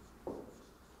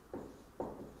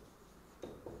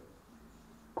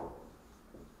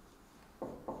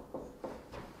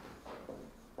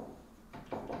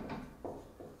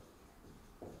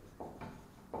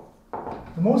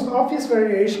 The most obvious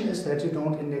variation is that you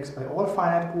don't index by all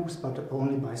finite groups, but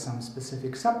only by some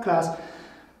specific subclass.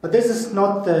 But this is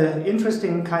not the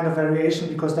interesting kind of variation,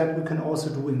 because that we can also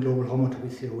do in global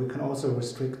homotopy theory. We can also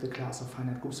restrict the class of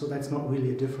finite groups, so that's not really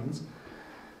a difference.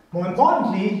 More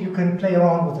importantly, you can play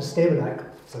around with the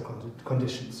stabilizer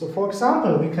conditions. So for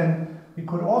example, we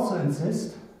could also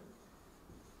insist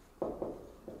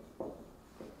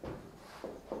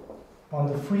on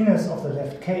the freeness of the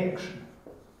left K action.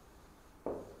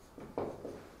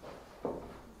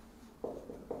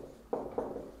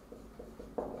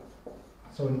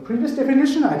 So in the previous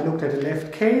definition, I looked at the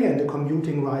left K and the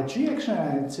commuting right G action, and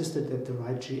I insisted that the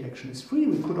right G action is free.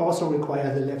 We could also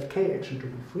require the left K action to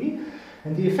be free.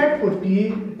 And the effect would be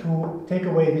to take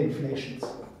away the inflations.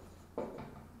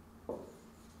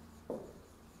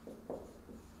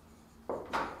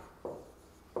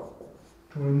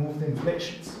 To remove the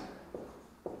inflations.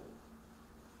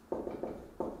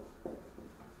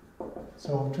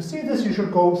 So to see this, you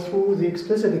should go through the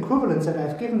explicit equivalence that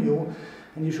I've given you,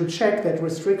 and you should check that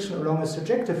restriction along a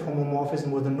surjective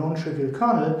homomorphism with a non-trivial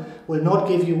kernel will not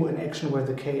give you an action where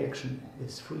the K action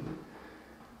is free.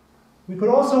 We could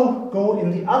also go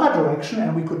in the other direction,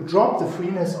 and we could drop the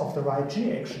freeness of the right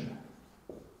G action.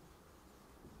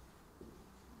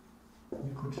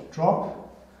 We could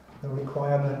drop the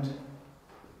requirement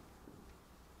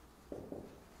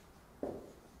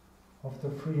of the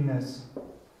freeness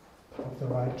of the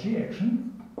right G action.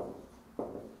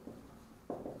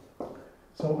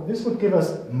 So this would give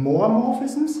us more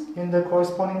morphisms in the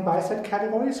corresponding Biset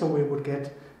category, so we would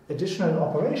get additional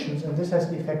operations, and this has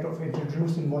the effect of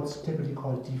introducing what's typically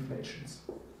called deflations.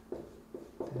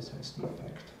 This has the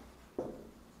effect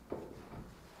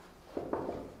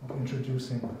of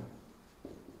introducing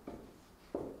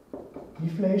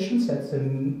deflations. That's the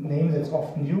name that's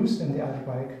often used in the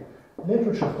algebraic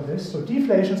literature for this. So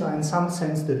deflations are in some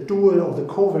sense the dual or the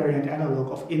covariant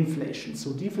analog of inflations.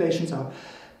 So deflations are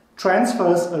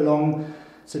transfers along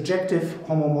surjective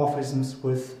homomorphisms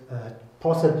with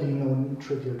possibly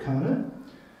non-trivial kernel.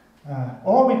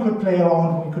 Or we could play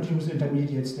around, we could use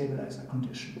intermediate stabilizer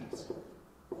conditions.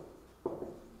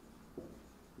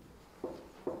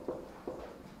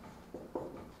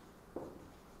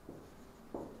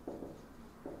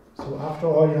 So after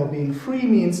all, being free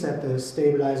means that the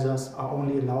stabilizers are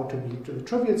only allowed to be to the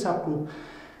trivial subgroup.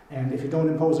 And if you don't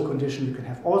impose a condition, you can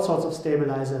have all sorts of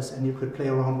stabilizers, and you could play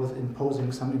around with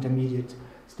imposing some intermediate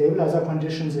stabilizer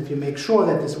conditions. If you make sure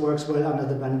that this works well under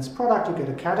the balanced product, you get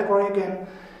a category again.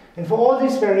 And for all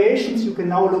these variations, you can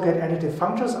now look at additive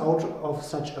functors out of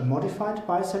such a modified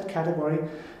Biset category.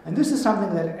 And this is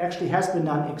something that actually has been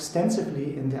done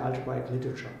extensively in the algebraic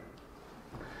literature.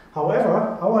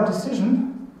 However, our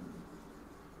decision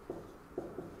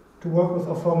to work with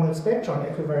orthogonal spectra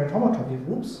and equivariant homotopy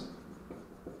groups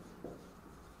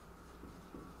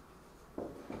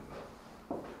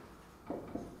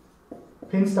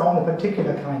pins down a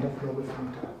particular kind of global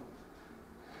functor.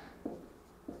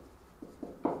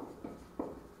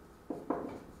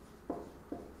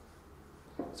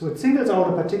 So it singles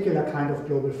out a particular kind of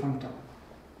global functor.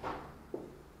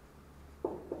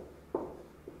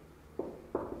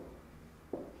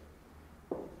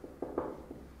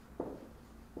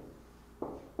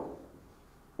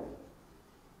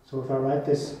 So if I write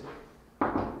this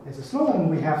as a slogan,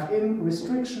 we have in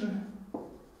restriction,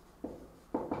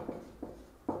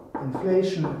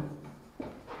 inflation,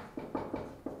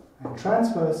 and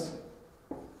transfers,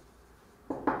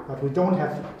 but we don't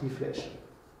have deflation.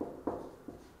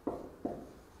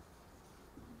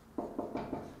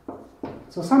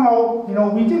 So somehow,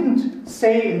 we didn't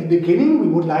say in the beginning we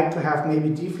would like to have maybe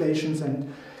deflations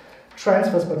and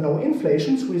transfers but no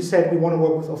inflations. We said we want to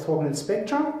work with orthogonal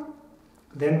spectra,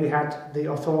 Then we had the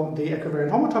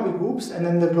equivariant homotopy groups, and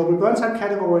then the global Burnside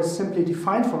category is simply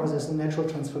defined for us as the natural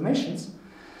transformations.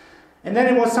 And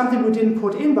then it was something we didn't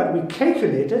put in, but we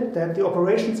calculated that the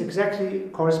operations exactly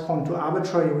correspond to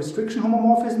arbitrary restriction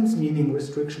homomorphisms, meaning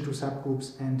restriction to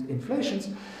subgroups and inflations.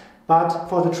 But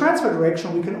for the transfer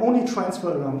direction, we can only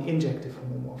transfer along injective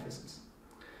homomorphisms.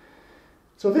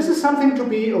 So this is something to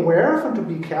be aware of and to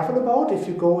be careful about. If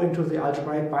you go into the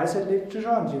algebraic Biset literature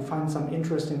and you find some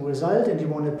interesting result and you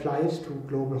want to apply it to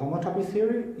global homotopy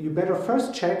theory, you better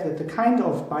first check that the kind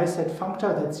of Biset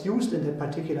functor that's used in that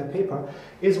particular paper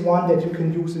is one that you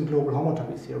can use in global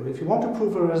homotopy theory. If you want to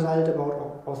prove a result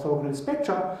about orthogonal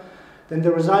spectra, then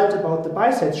the result about the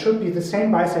Biset should be the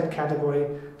same Biset category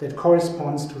that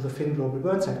corresponds to the thin global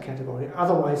Burnside category.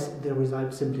 Otherwise, the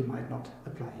result simply might not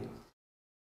apply here.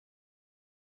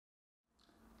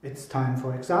 It's time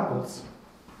for examples.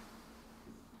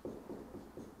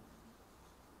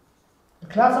 The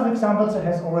class of examples that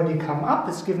has already come up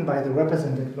is given by the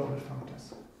represented global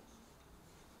functors.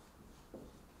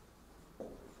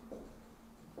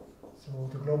 So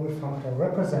the global functor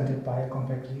represented by a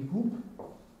compact Lie group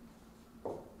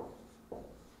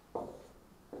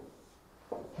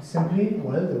is simply,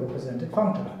 well, the represented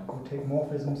functor. We take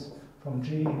morphisms from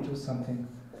G into something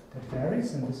that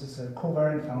varies, and this is a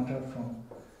covariant functor from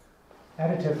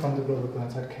additive from the global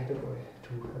Burnside category to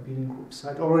abelian groups.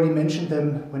 I'd already mentioned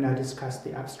them when I discussed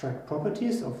the abstract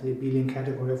properties of the abelian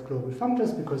category of global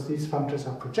functors, because these functors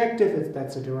are projective.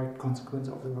 That's a direct consequence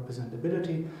of the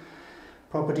representability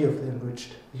property of the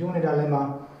enriched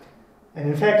unidilemma. And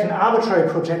in fact, an arbitrary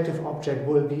projective object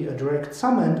will be a direct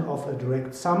summand of a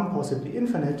direct sum, possibly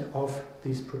infinite, of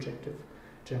these projective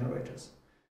generators.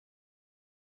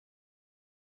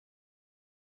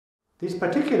 These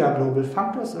particular global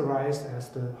functors arise as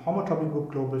the homotopy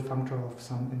group global functor of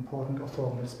some important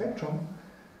orthogonal spectrum.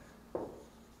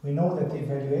 We know that the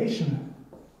evaluation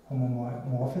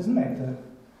homomorphism at the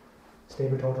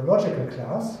stable tautological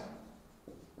class,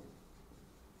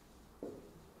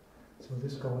 so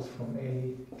this goes from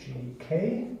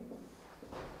AGK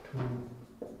to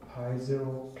pi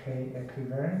 0 k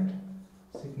equivariant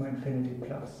sigma infinity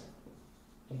plus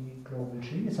D global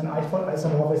G. It's an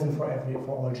isomorphism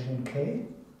for all G and K.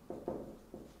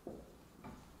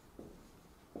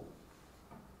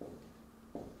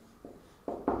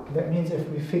 That means if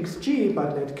we fix G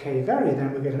but let K vary,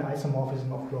 then we get an isomorphism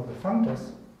of global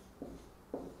functors.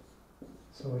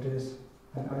 So it is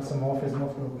an isomorphism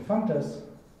of global functors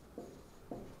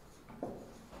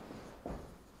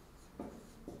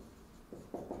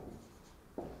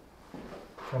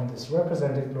from this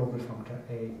represented global functor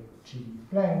A G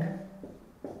blank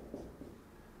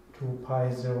to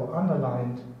pi 0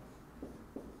 underlined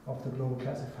of the global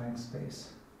classifying space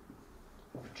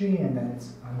of G, and then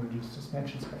it's unreduced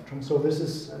suspension spectrum. So this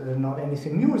is not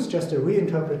anything new, it's just a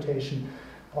reinterpretation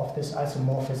of this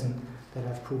isomorphism that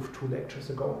I've proved 2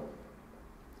 lectures ago.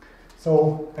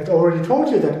 So I'd already told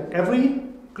you that every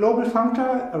global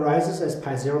functor arises as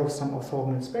pi 0 of some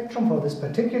orthogonal spectrum. For this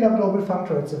particular global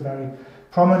functor, it's a very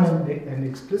prominent and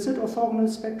explicit orthogonal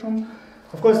spectrum.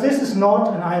 Of course, this is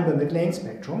not an Eilenberg-MacLane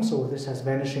spectrum, so this has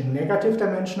vanishing negative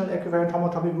dimensional equivariant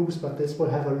homotopy groups, but this will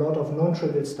have a lot of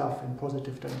non-trivial stuff in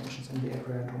positive dimensions in the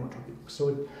equivariant homotopy groups. So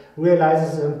it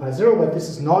realizes pi 0, but this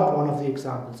is not one of the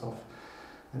examples of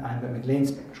an Eilenberg-MacLane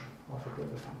spectrum of a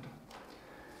global functor.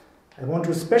 I want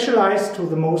to specialize to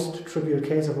the most trivial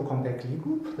case of a compact Lie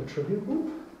group, the trivial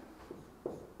group.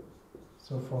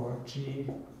 So for G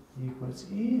equals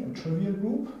E, a trivial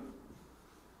group,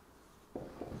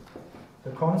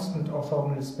 the constant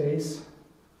orthogonal space,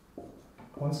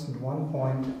 constant 1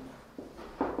 point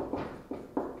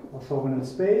orthogonal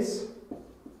space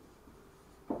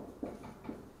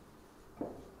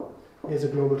is a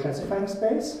global classifying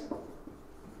space.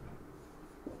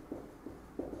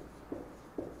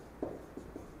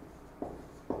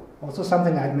 Also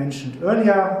something I had mentioned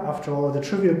earlier. After all, the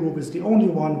trivial group is the only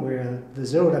one where the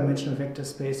zero-dimensional vector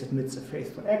space admits a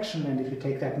faithful action, and if you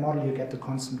take that model, you get the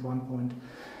constant 1 point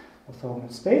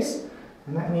orthogonal space.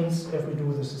 And that means if we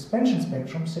do the suspension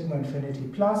spectrum, sigma infinity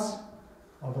plus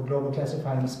of a global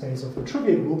classifying space of the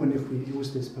trivial group, and if we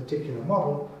use this particular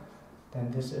model,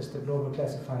 then this is the global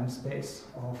classifying space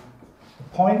of a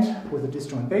point with a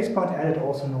disjoint base point added,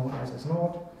 also known as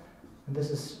S0, and this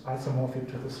is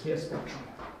isomorphic to the sphere spectrum.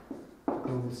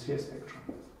 Global sphere spectrum.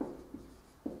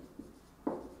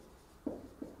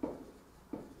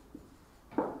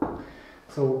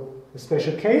 So the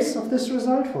special case of this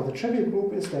result for the trivial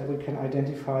group is that we can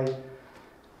identify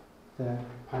the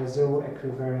pi 0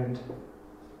 equivariant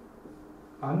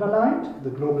underlined, the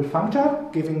global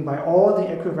functor, given by all the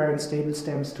equivariant stable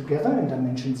stems together in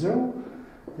dimension 0.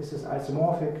 This is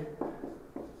isomorphic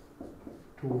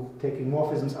to taking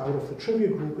morphisms out of the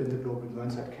trivial group in the global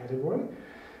Burnside category.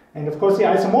 And of course, the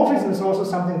isomorphism is also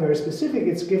something very specific.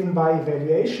 It's given by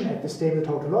evaluation at the stable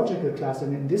tautological class,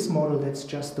 and in this model, that's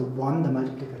just the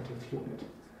multiplicative unit.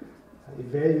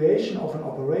 Evaluation of an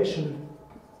operation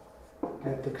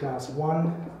at the class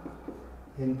 1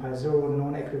 in pi0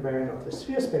 non-equivariant of the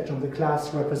sphere spectrum, the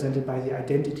class represented by the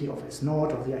identity of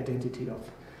S0 or the identity of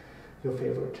your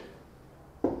favorite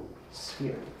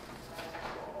sphere.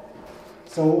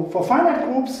 So for finite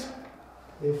groups,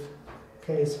 if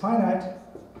K is finite,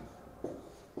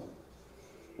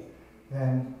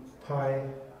 then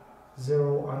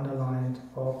pi0 underlined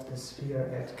of the sphere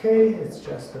at K, it's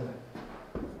just a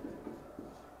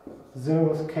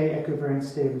 0th K equivariant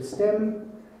stable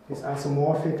stem, is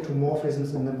isomorphic to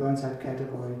morphisms in the Burnside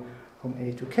category from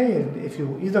A to K. And if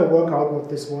you either work out what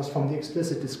this was from the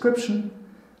explicit description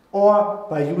or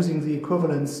by using the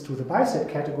equivalence to the Biset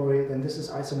category, then this is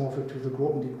isomorphic to the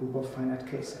Grothendieck group of finite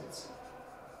K sets.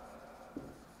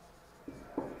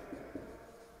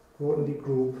 Grothendieck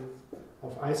group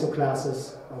of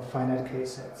isoclasses of finite K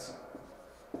sets.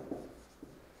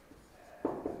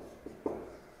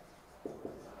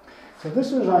 So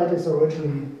this result is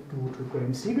originally due to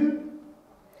Graham-Siegel,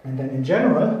 and then in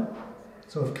general,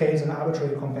 so if K is an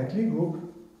arbitrary compact Lie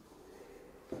group,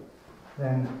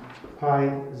 then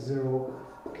pi0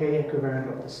 K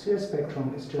equivariant of the sphere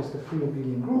spectrum is just a free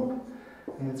abelian group,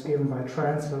 and it's given by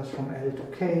transfers from L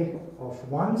to K of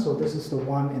 1. So this is the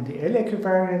 1 in the L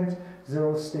equivariant,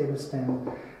 0th stable stem,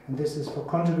 and this is for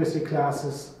conjugacy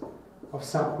classes of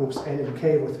subgroups L and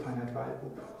K with finite Weil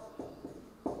group.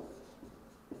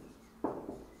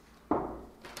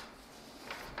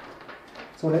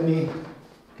 So let me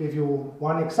give you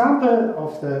one example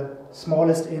of the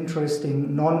smallest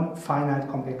interesting non-finite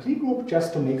compact Lie group,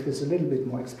 just to make this a little bit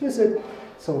more explicit.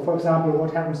 So for example,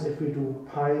 what happens if we do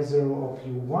pi0 of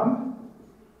U1,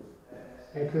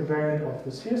 equivariant of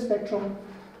the sphere spectrum?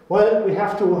 Well, we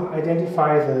have to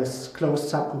identify the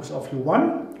closed subgroups of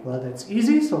U1. Well, that's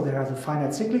easy. So there are the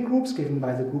finite cyclic groups given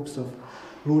by the groups of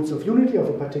roots of unity of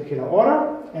a particular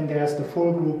order, and there's the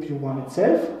full group U1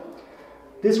 itself.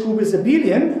 This group is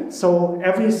abelian, so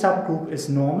every subgroup is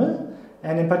normal,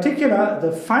 and in particular,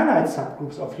 the finite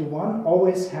subgroups of U1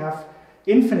 always have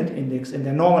infinite index in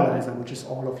their normalizer, which is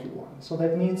all of U1. So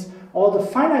that means all the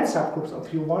finite subgroups of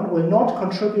U1 will not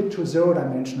contribute to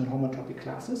zero-dimensional homotopy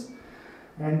classes,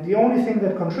 and the only thing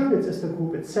that contributes is the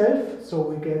group itself. So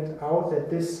we get out that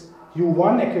this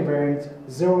U1 equivariant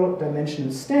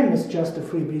zero-dimensional stem is just a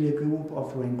free abelian group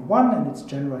of rank 1, and it's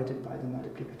generated by the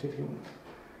multiplicative unit.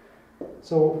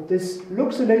 So this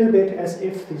looks a little bit as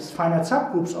if these finite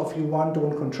subgroups of U1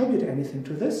 don't contribute anything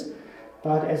to this,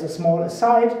 but as a small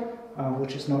aside,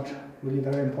 which is not really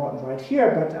very important right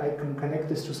here, but I can connect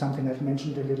this to something I've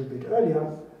mentioned a little bit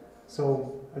earlier.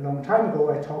 So a long time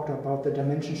ago I talked about the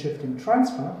dimension shifting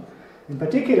transfer. In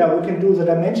particular, we can do the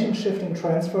dimension shifting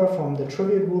transfer from the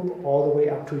trivial group all the way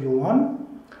up to U1.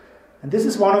 And this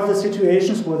is one of the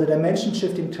situations where the dimension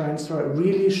shifting transfer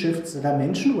really shifts the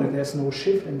dimension, where there's no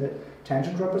shift in the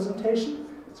tangent representation.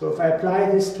 So if I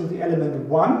apply this to the element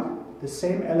 1, the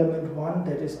same element 1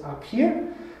 that is up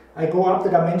here, I go up the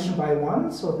dimension by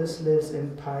 1, so this lives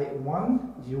in pi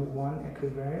 1, U1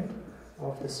 equivariant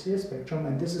of the sphere spectrum,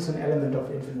 and this is an element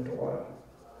of infinite order.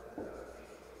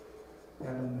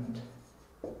 Element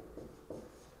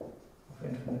of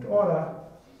infinite order.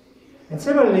 And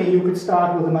similarly, you could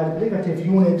start with a multiplicative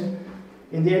unit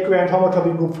in the equivariant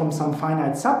homotopy group from some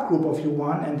finite subgroup of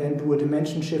U1 and then do a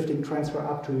dimension shifting transfer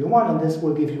up to U1, and this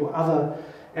will give you other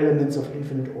elements of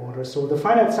infinite order. So the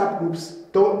finite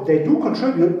subgroups, they do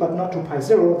contribute, but not to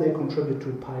pi0, they contribute to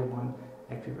pi1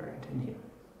 equivariant in here.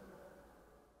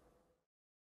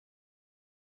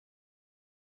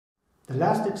 The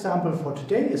last example for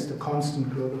today is the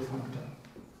constant global functor.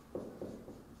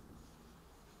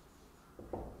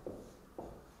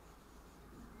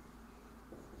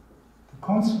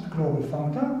 Constant global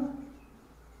functor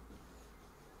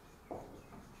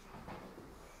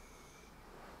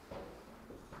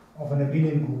of an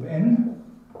abelian group N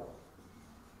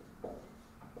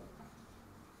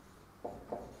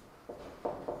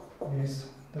is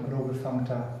the global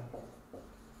functor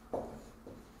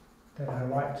that I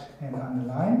write N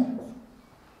underlined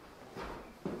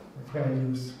with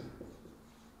values.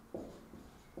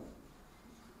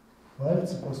 Well,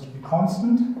 it's supposed to be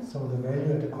constant, so the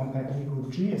value at the compact Lie group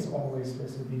G is always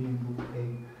this abelian group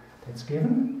A that's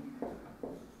given,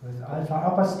 with alpha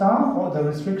upper star, or the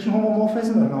restriction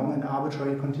homomorphism along an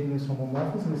arbitrary continuous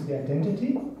homomorphism is the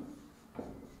identity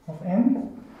of n.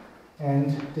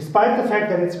 And despite the fact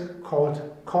that it's called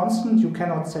constant, you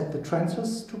cannot set the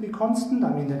transfers to be constant. I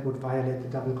mean, that would violate the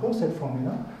double coset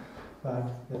formula.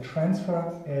 But the transfer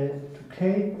L to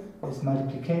K is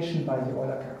multiplication by the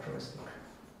Euler characteristic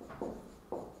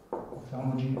of the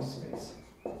homogeneous space.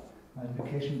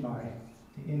 Multiplication by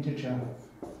the integer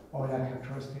Euler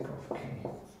characteristic of K.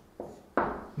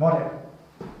 Mod L.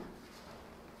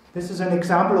 This is an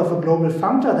example of a global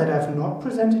functor that I've not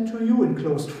presented to you in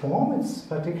closed form. It's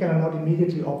particularly not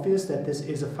immediately obvious that this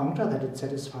is a functor, that it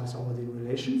satisfies all the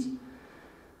relations.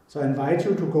 So I invite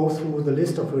you to go through the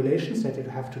list of relations that you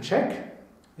have to check.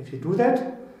 If you do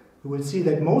that, you will see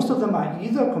that most of them are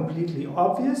either completely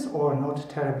obvious or not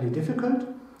terribly difficult,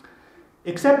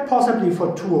 except possibly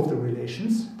for two of the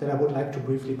relations that I would like to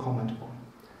briefly comment on.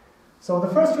 So the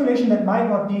first relation that might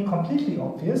not be completely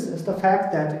obvious is the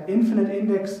fact that infinite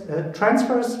index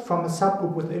transfers from a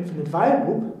subgroup with infinite Weil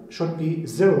group should be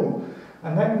 0,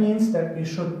 and that means that we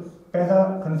should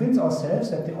better convince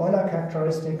ourselves that the Euler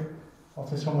characteristic of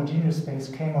this homogeneous space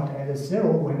K mod L is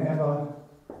 0 whenever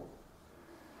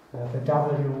the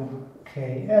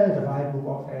WKL, the Weil group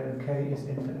of L and K, is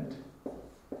infinite.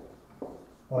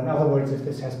 Or in other words, if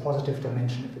this has positive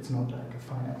dimension, if it's not like a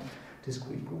finite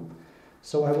discrete group.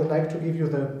 So I would like to give you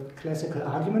the classical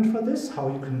argument for this, how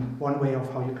you can, one way of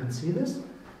how you can see this.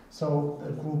 So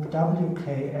the group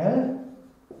WKL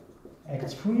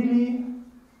acts freely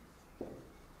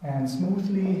and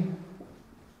smoothly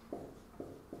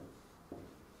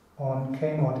on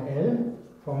K mod L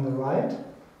from the right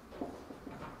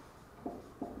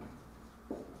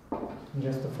in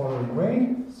just the following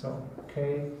way. So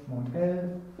K mod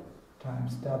L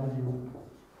times WKL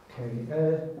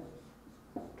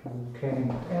to K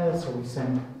mod L, so we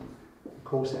send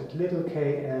coset little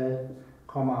kl,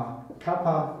 comma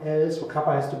kappa L, so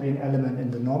kappa has to be an element in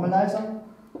the normalizer,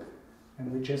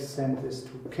 and we just send this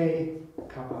to K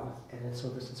kappa L. So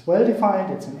this is well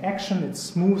defined, it's an action, it's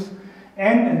smooth,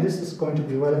 and this is going to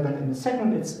be relevant in a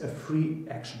second, it's a free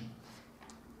action.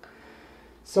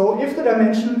 So if the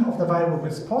dimension of the Weil group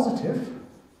is positive,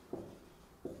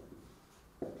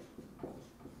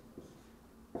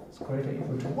 greater or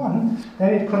equal to 1,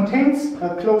 then it contains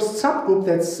a closed subgroup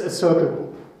that's a circle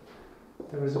group.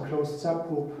 There is a closed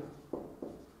subgroup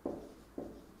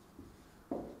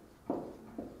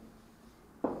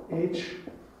H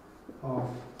of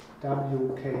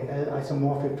WKL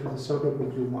isomorphic to the circle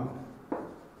group U1.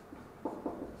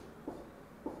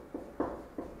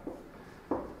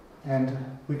 And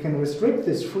we can restrict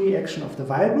this free action of the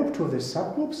Weil group to this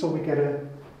subgroup, so we get a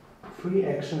free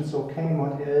action, so K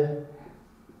mod L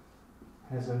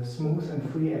has a smooth and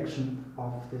free action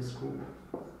of this group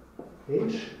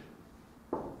H,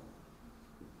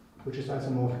 which is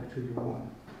isomorphic to U1.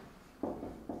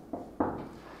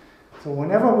 So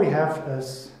whenever we have a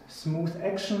smooth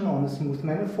action on a smooth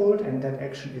manifold and that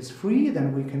action is free,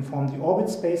 then we can form the orbit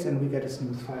space and we get a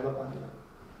smooth fiber bundle.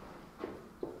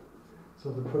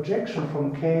 So the projection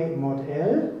from K mod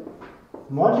L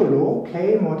modulo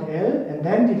K mod L and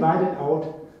then divided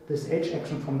out this H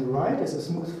action from the right is a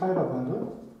smooth fiber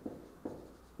bundle.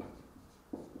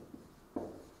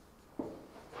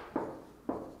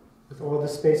 With all the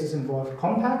spaces involved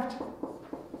compact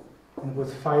and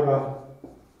with fiber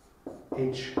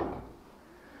H.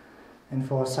 And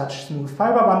for such smooth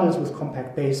fiber bundles with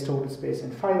compact base, total space,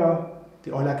 and fiber,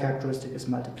 the Euler characteristic is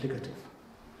multiplicative.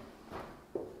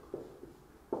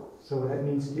 So that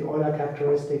means the Euler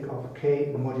characteristic of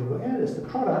K modulo L is the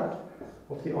product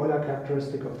of the Euler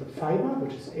characteristic of the fiber,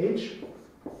 which is H,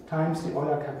 times the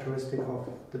Euler characteristic of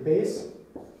the base,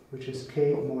 which is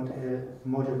K mod L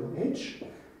modulo H.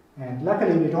 And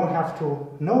luckily we don't have to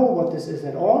know what this is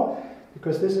at all,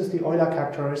 because this is the Euler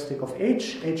characteristic of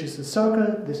H. H is a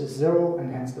circle, this is 0,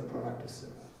 and hence the product is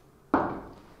 0.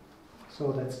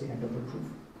 So that's the end of the proof.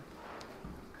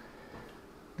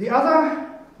 The other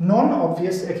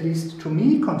non-obvious, at least to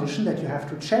me, condition that you have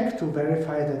to check to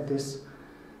verify that this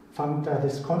functor,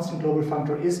 this constant global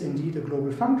functor, is indeed a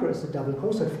global functor is the double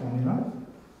coset formula.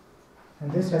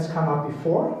 And this has come up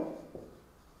before.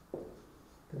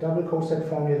 The double coset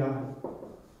formula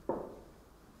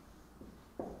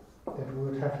that we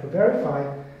would have to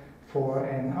verify for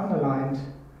an underlined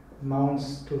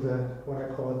amounts to the what I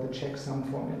call the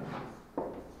checksum formula.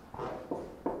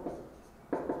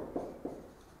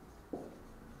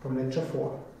 From lecture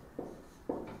 4.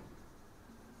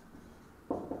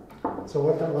 So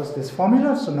what was this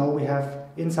formula? So now we have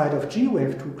inside of G we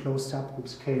have two closed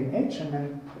subgroups K and H, and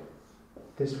then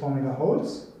this formula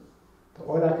holds.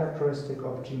 the Euler characteristic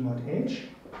of G mod H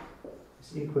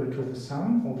is equal to the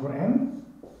sum over M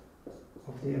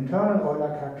of the internal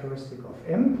Euler characteristic of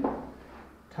M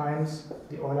times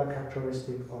the Euler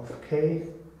characteristic of K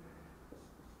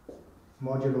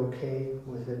modulo K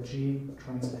with a G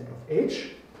translate of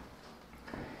H.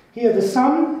 Here the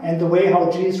sum and the way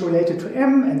how G is related to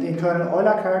M and the internal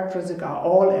Euler characteristic are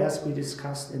all as we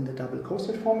discussed in the double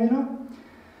coasted formula.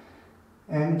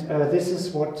 And this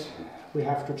is what we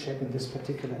have to check in this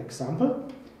particular example.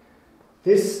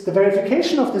 The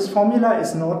verification of this formula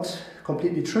is not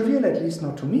completely trivial, at least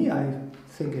not to me. I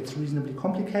think it's reasonably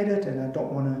complicated and I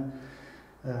don't want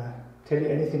to tell you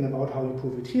anything about how you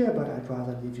prove it here, but I'd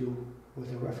rather leave you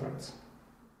with a reference.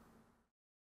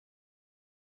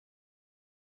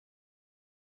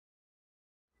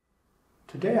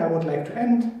 Today I would like to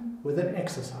end with an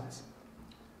exercise.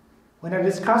 When I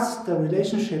discussed the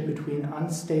relationship between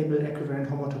unstable equivariant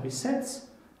homotopy sets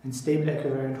and stable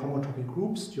equivariant homotopy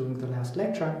groups during the last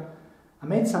lecture, I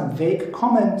made some vague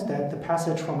comment that the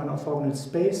passage from an orthogonal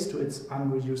space to its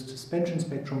unreduced suspension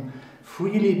spectrum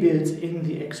freely builds in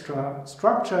the extra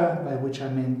structure, by which I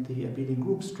meant the abelian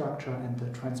group structure and the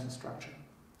transfer structure.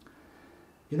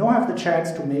 You now have the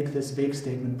chance to make this vague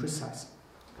statement precise.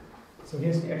 So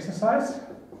here's the exercise.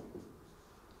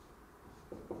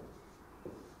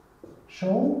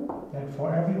 Show that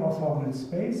for every orthogonal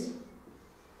space,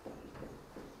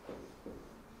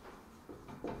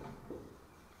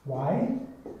 Y,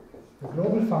 the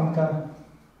global functor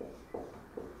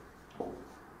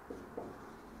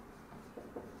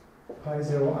pi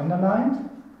 0 underlined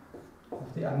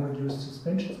of the unreduced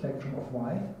suspension spectrum of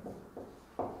Y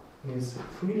is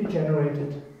freely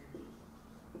generated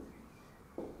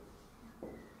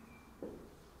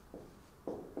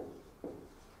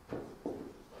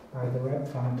by the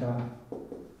Rep-functor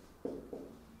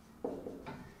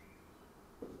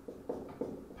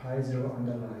pi 0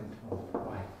 underlined of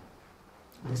Y.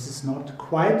 This is not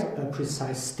quite a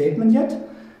precise statement yet,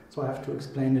 so I have to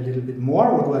explain a little bit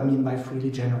more. What do I mean by freely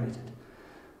generated?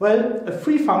 Well, a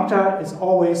free functor is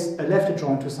always a left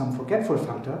adjoint to some forgetful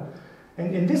functor,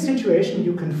 and in this situation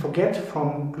you can forget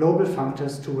from global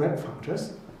functors to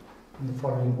Rep-functors in the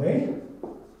following way.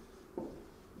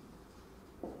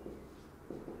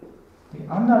 The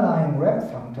underlying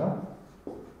Rep-functor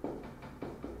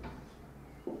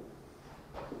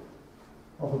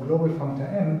of a global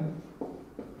functor M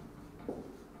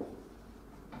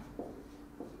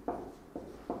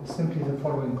is simply the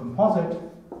following composite.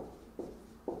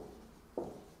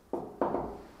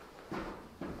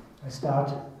 I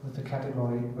start with the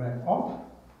category Rep-op.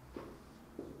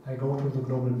 I go to the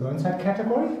global Burnside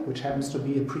category, which happens to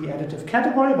be a pre-additive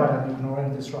category, but I'm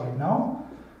ignoring this right now.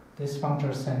 This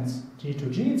functor sends G to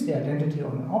G, it's the identity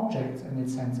of an object, and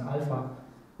it sends alpha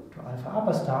to alpha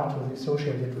upper star to the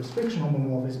associated restriction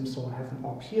homomorphism, so I have an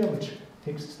op here which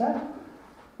fixes that.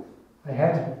 I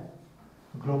had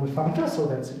a global functor, so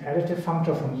that's an additive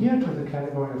functor from here to the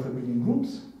category of abelian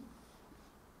groups.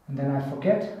 And then I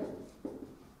forget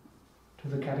to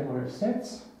the category of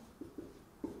sets.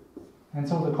 And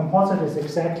so the composite is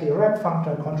exactly a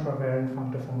Rep-functor, contravariant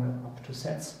functor from Rep-up to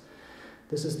sets.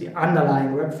 This is the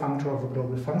underlying Rep-functor of a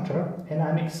global functor, and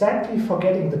I'm exactly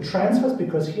forgetting the transfers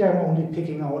because here I'm only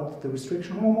picking out the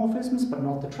restriction homomorphisms but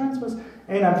not the transfers,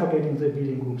 and I'm forgetting the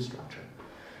abelian group structure.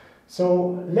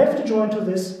 So left adjoint to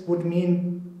this would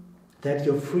mean that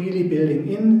you're freely building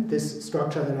in this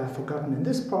structure that I've forgotten in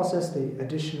this process, the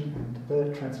addition and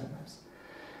the transfer maps.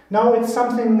 Now it's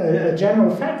something, a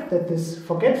general fact, that this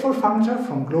forgetful functor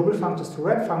from global functors to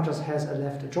Rep-functors has a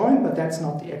left adjoint, but that's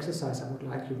not the exercise I would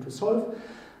like you to solve.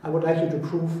 I would like you to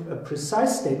prove a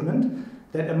precise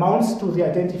statement that amounts to the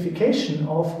identification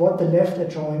of what the left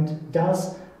adjoint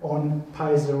does on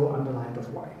pi 0 underlined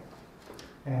of Y.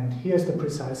 And here's the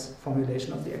precise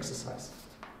formulation of the exercise.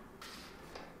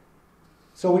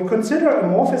 So we consider a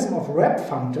morphism of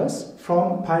Rep-functors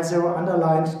from pi 0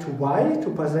 underlined to Y to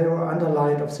pi 0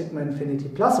 underlined of sigma infinity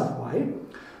plus of Y.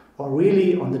 Or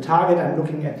really, on the target, I'm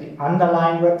looking at the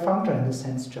underlying Rep-functor, in the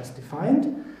sense just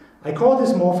defined. I call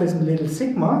this morphism little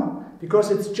sigma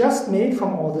because it's just made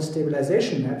from all the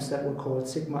stabilization maps that were called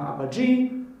sigma upper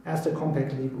G as the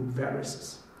compact Lie group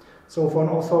varices. So for an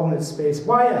orthogonal space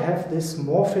Y, I have this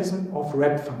morphism of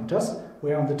Rep-functors,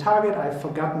 where on the target I've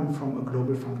forgotten from a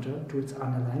global functor to its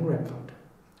underlying Rep-functor.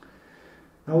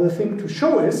 Now the thing to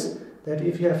show is that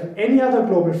if you have any other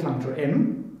global functor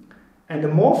M and a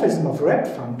morphism of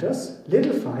Rep-functors,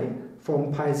 little phi,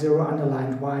 from pi 0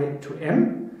 underlined Y to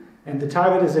M, and the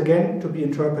target is again to be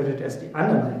interpreted as the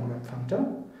underlying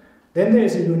Rep-functor, then there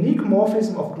is a unique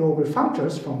morphism of global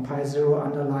functors from pi 0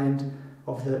 underlined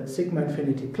of the sigma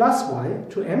infinity plus y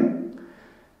to m,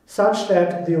 such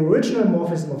that the original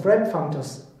morphism of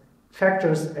Rep-functors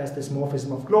factors as this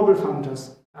morphism of global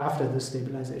functors after the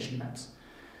stabilization maps.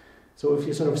 So if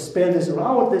you sort of spell this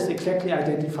out, this exactly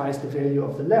identifies the value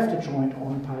of the left adjoint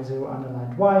on pi 0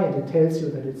 underlined y, and it tells you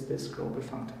that it's this global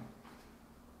functor.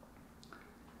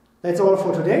 That's all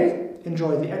for today.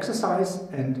 Enjoy the exercise,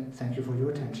 and thank you for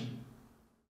your attention.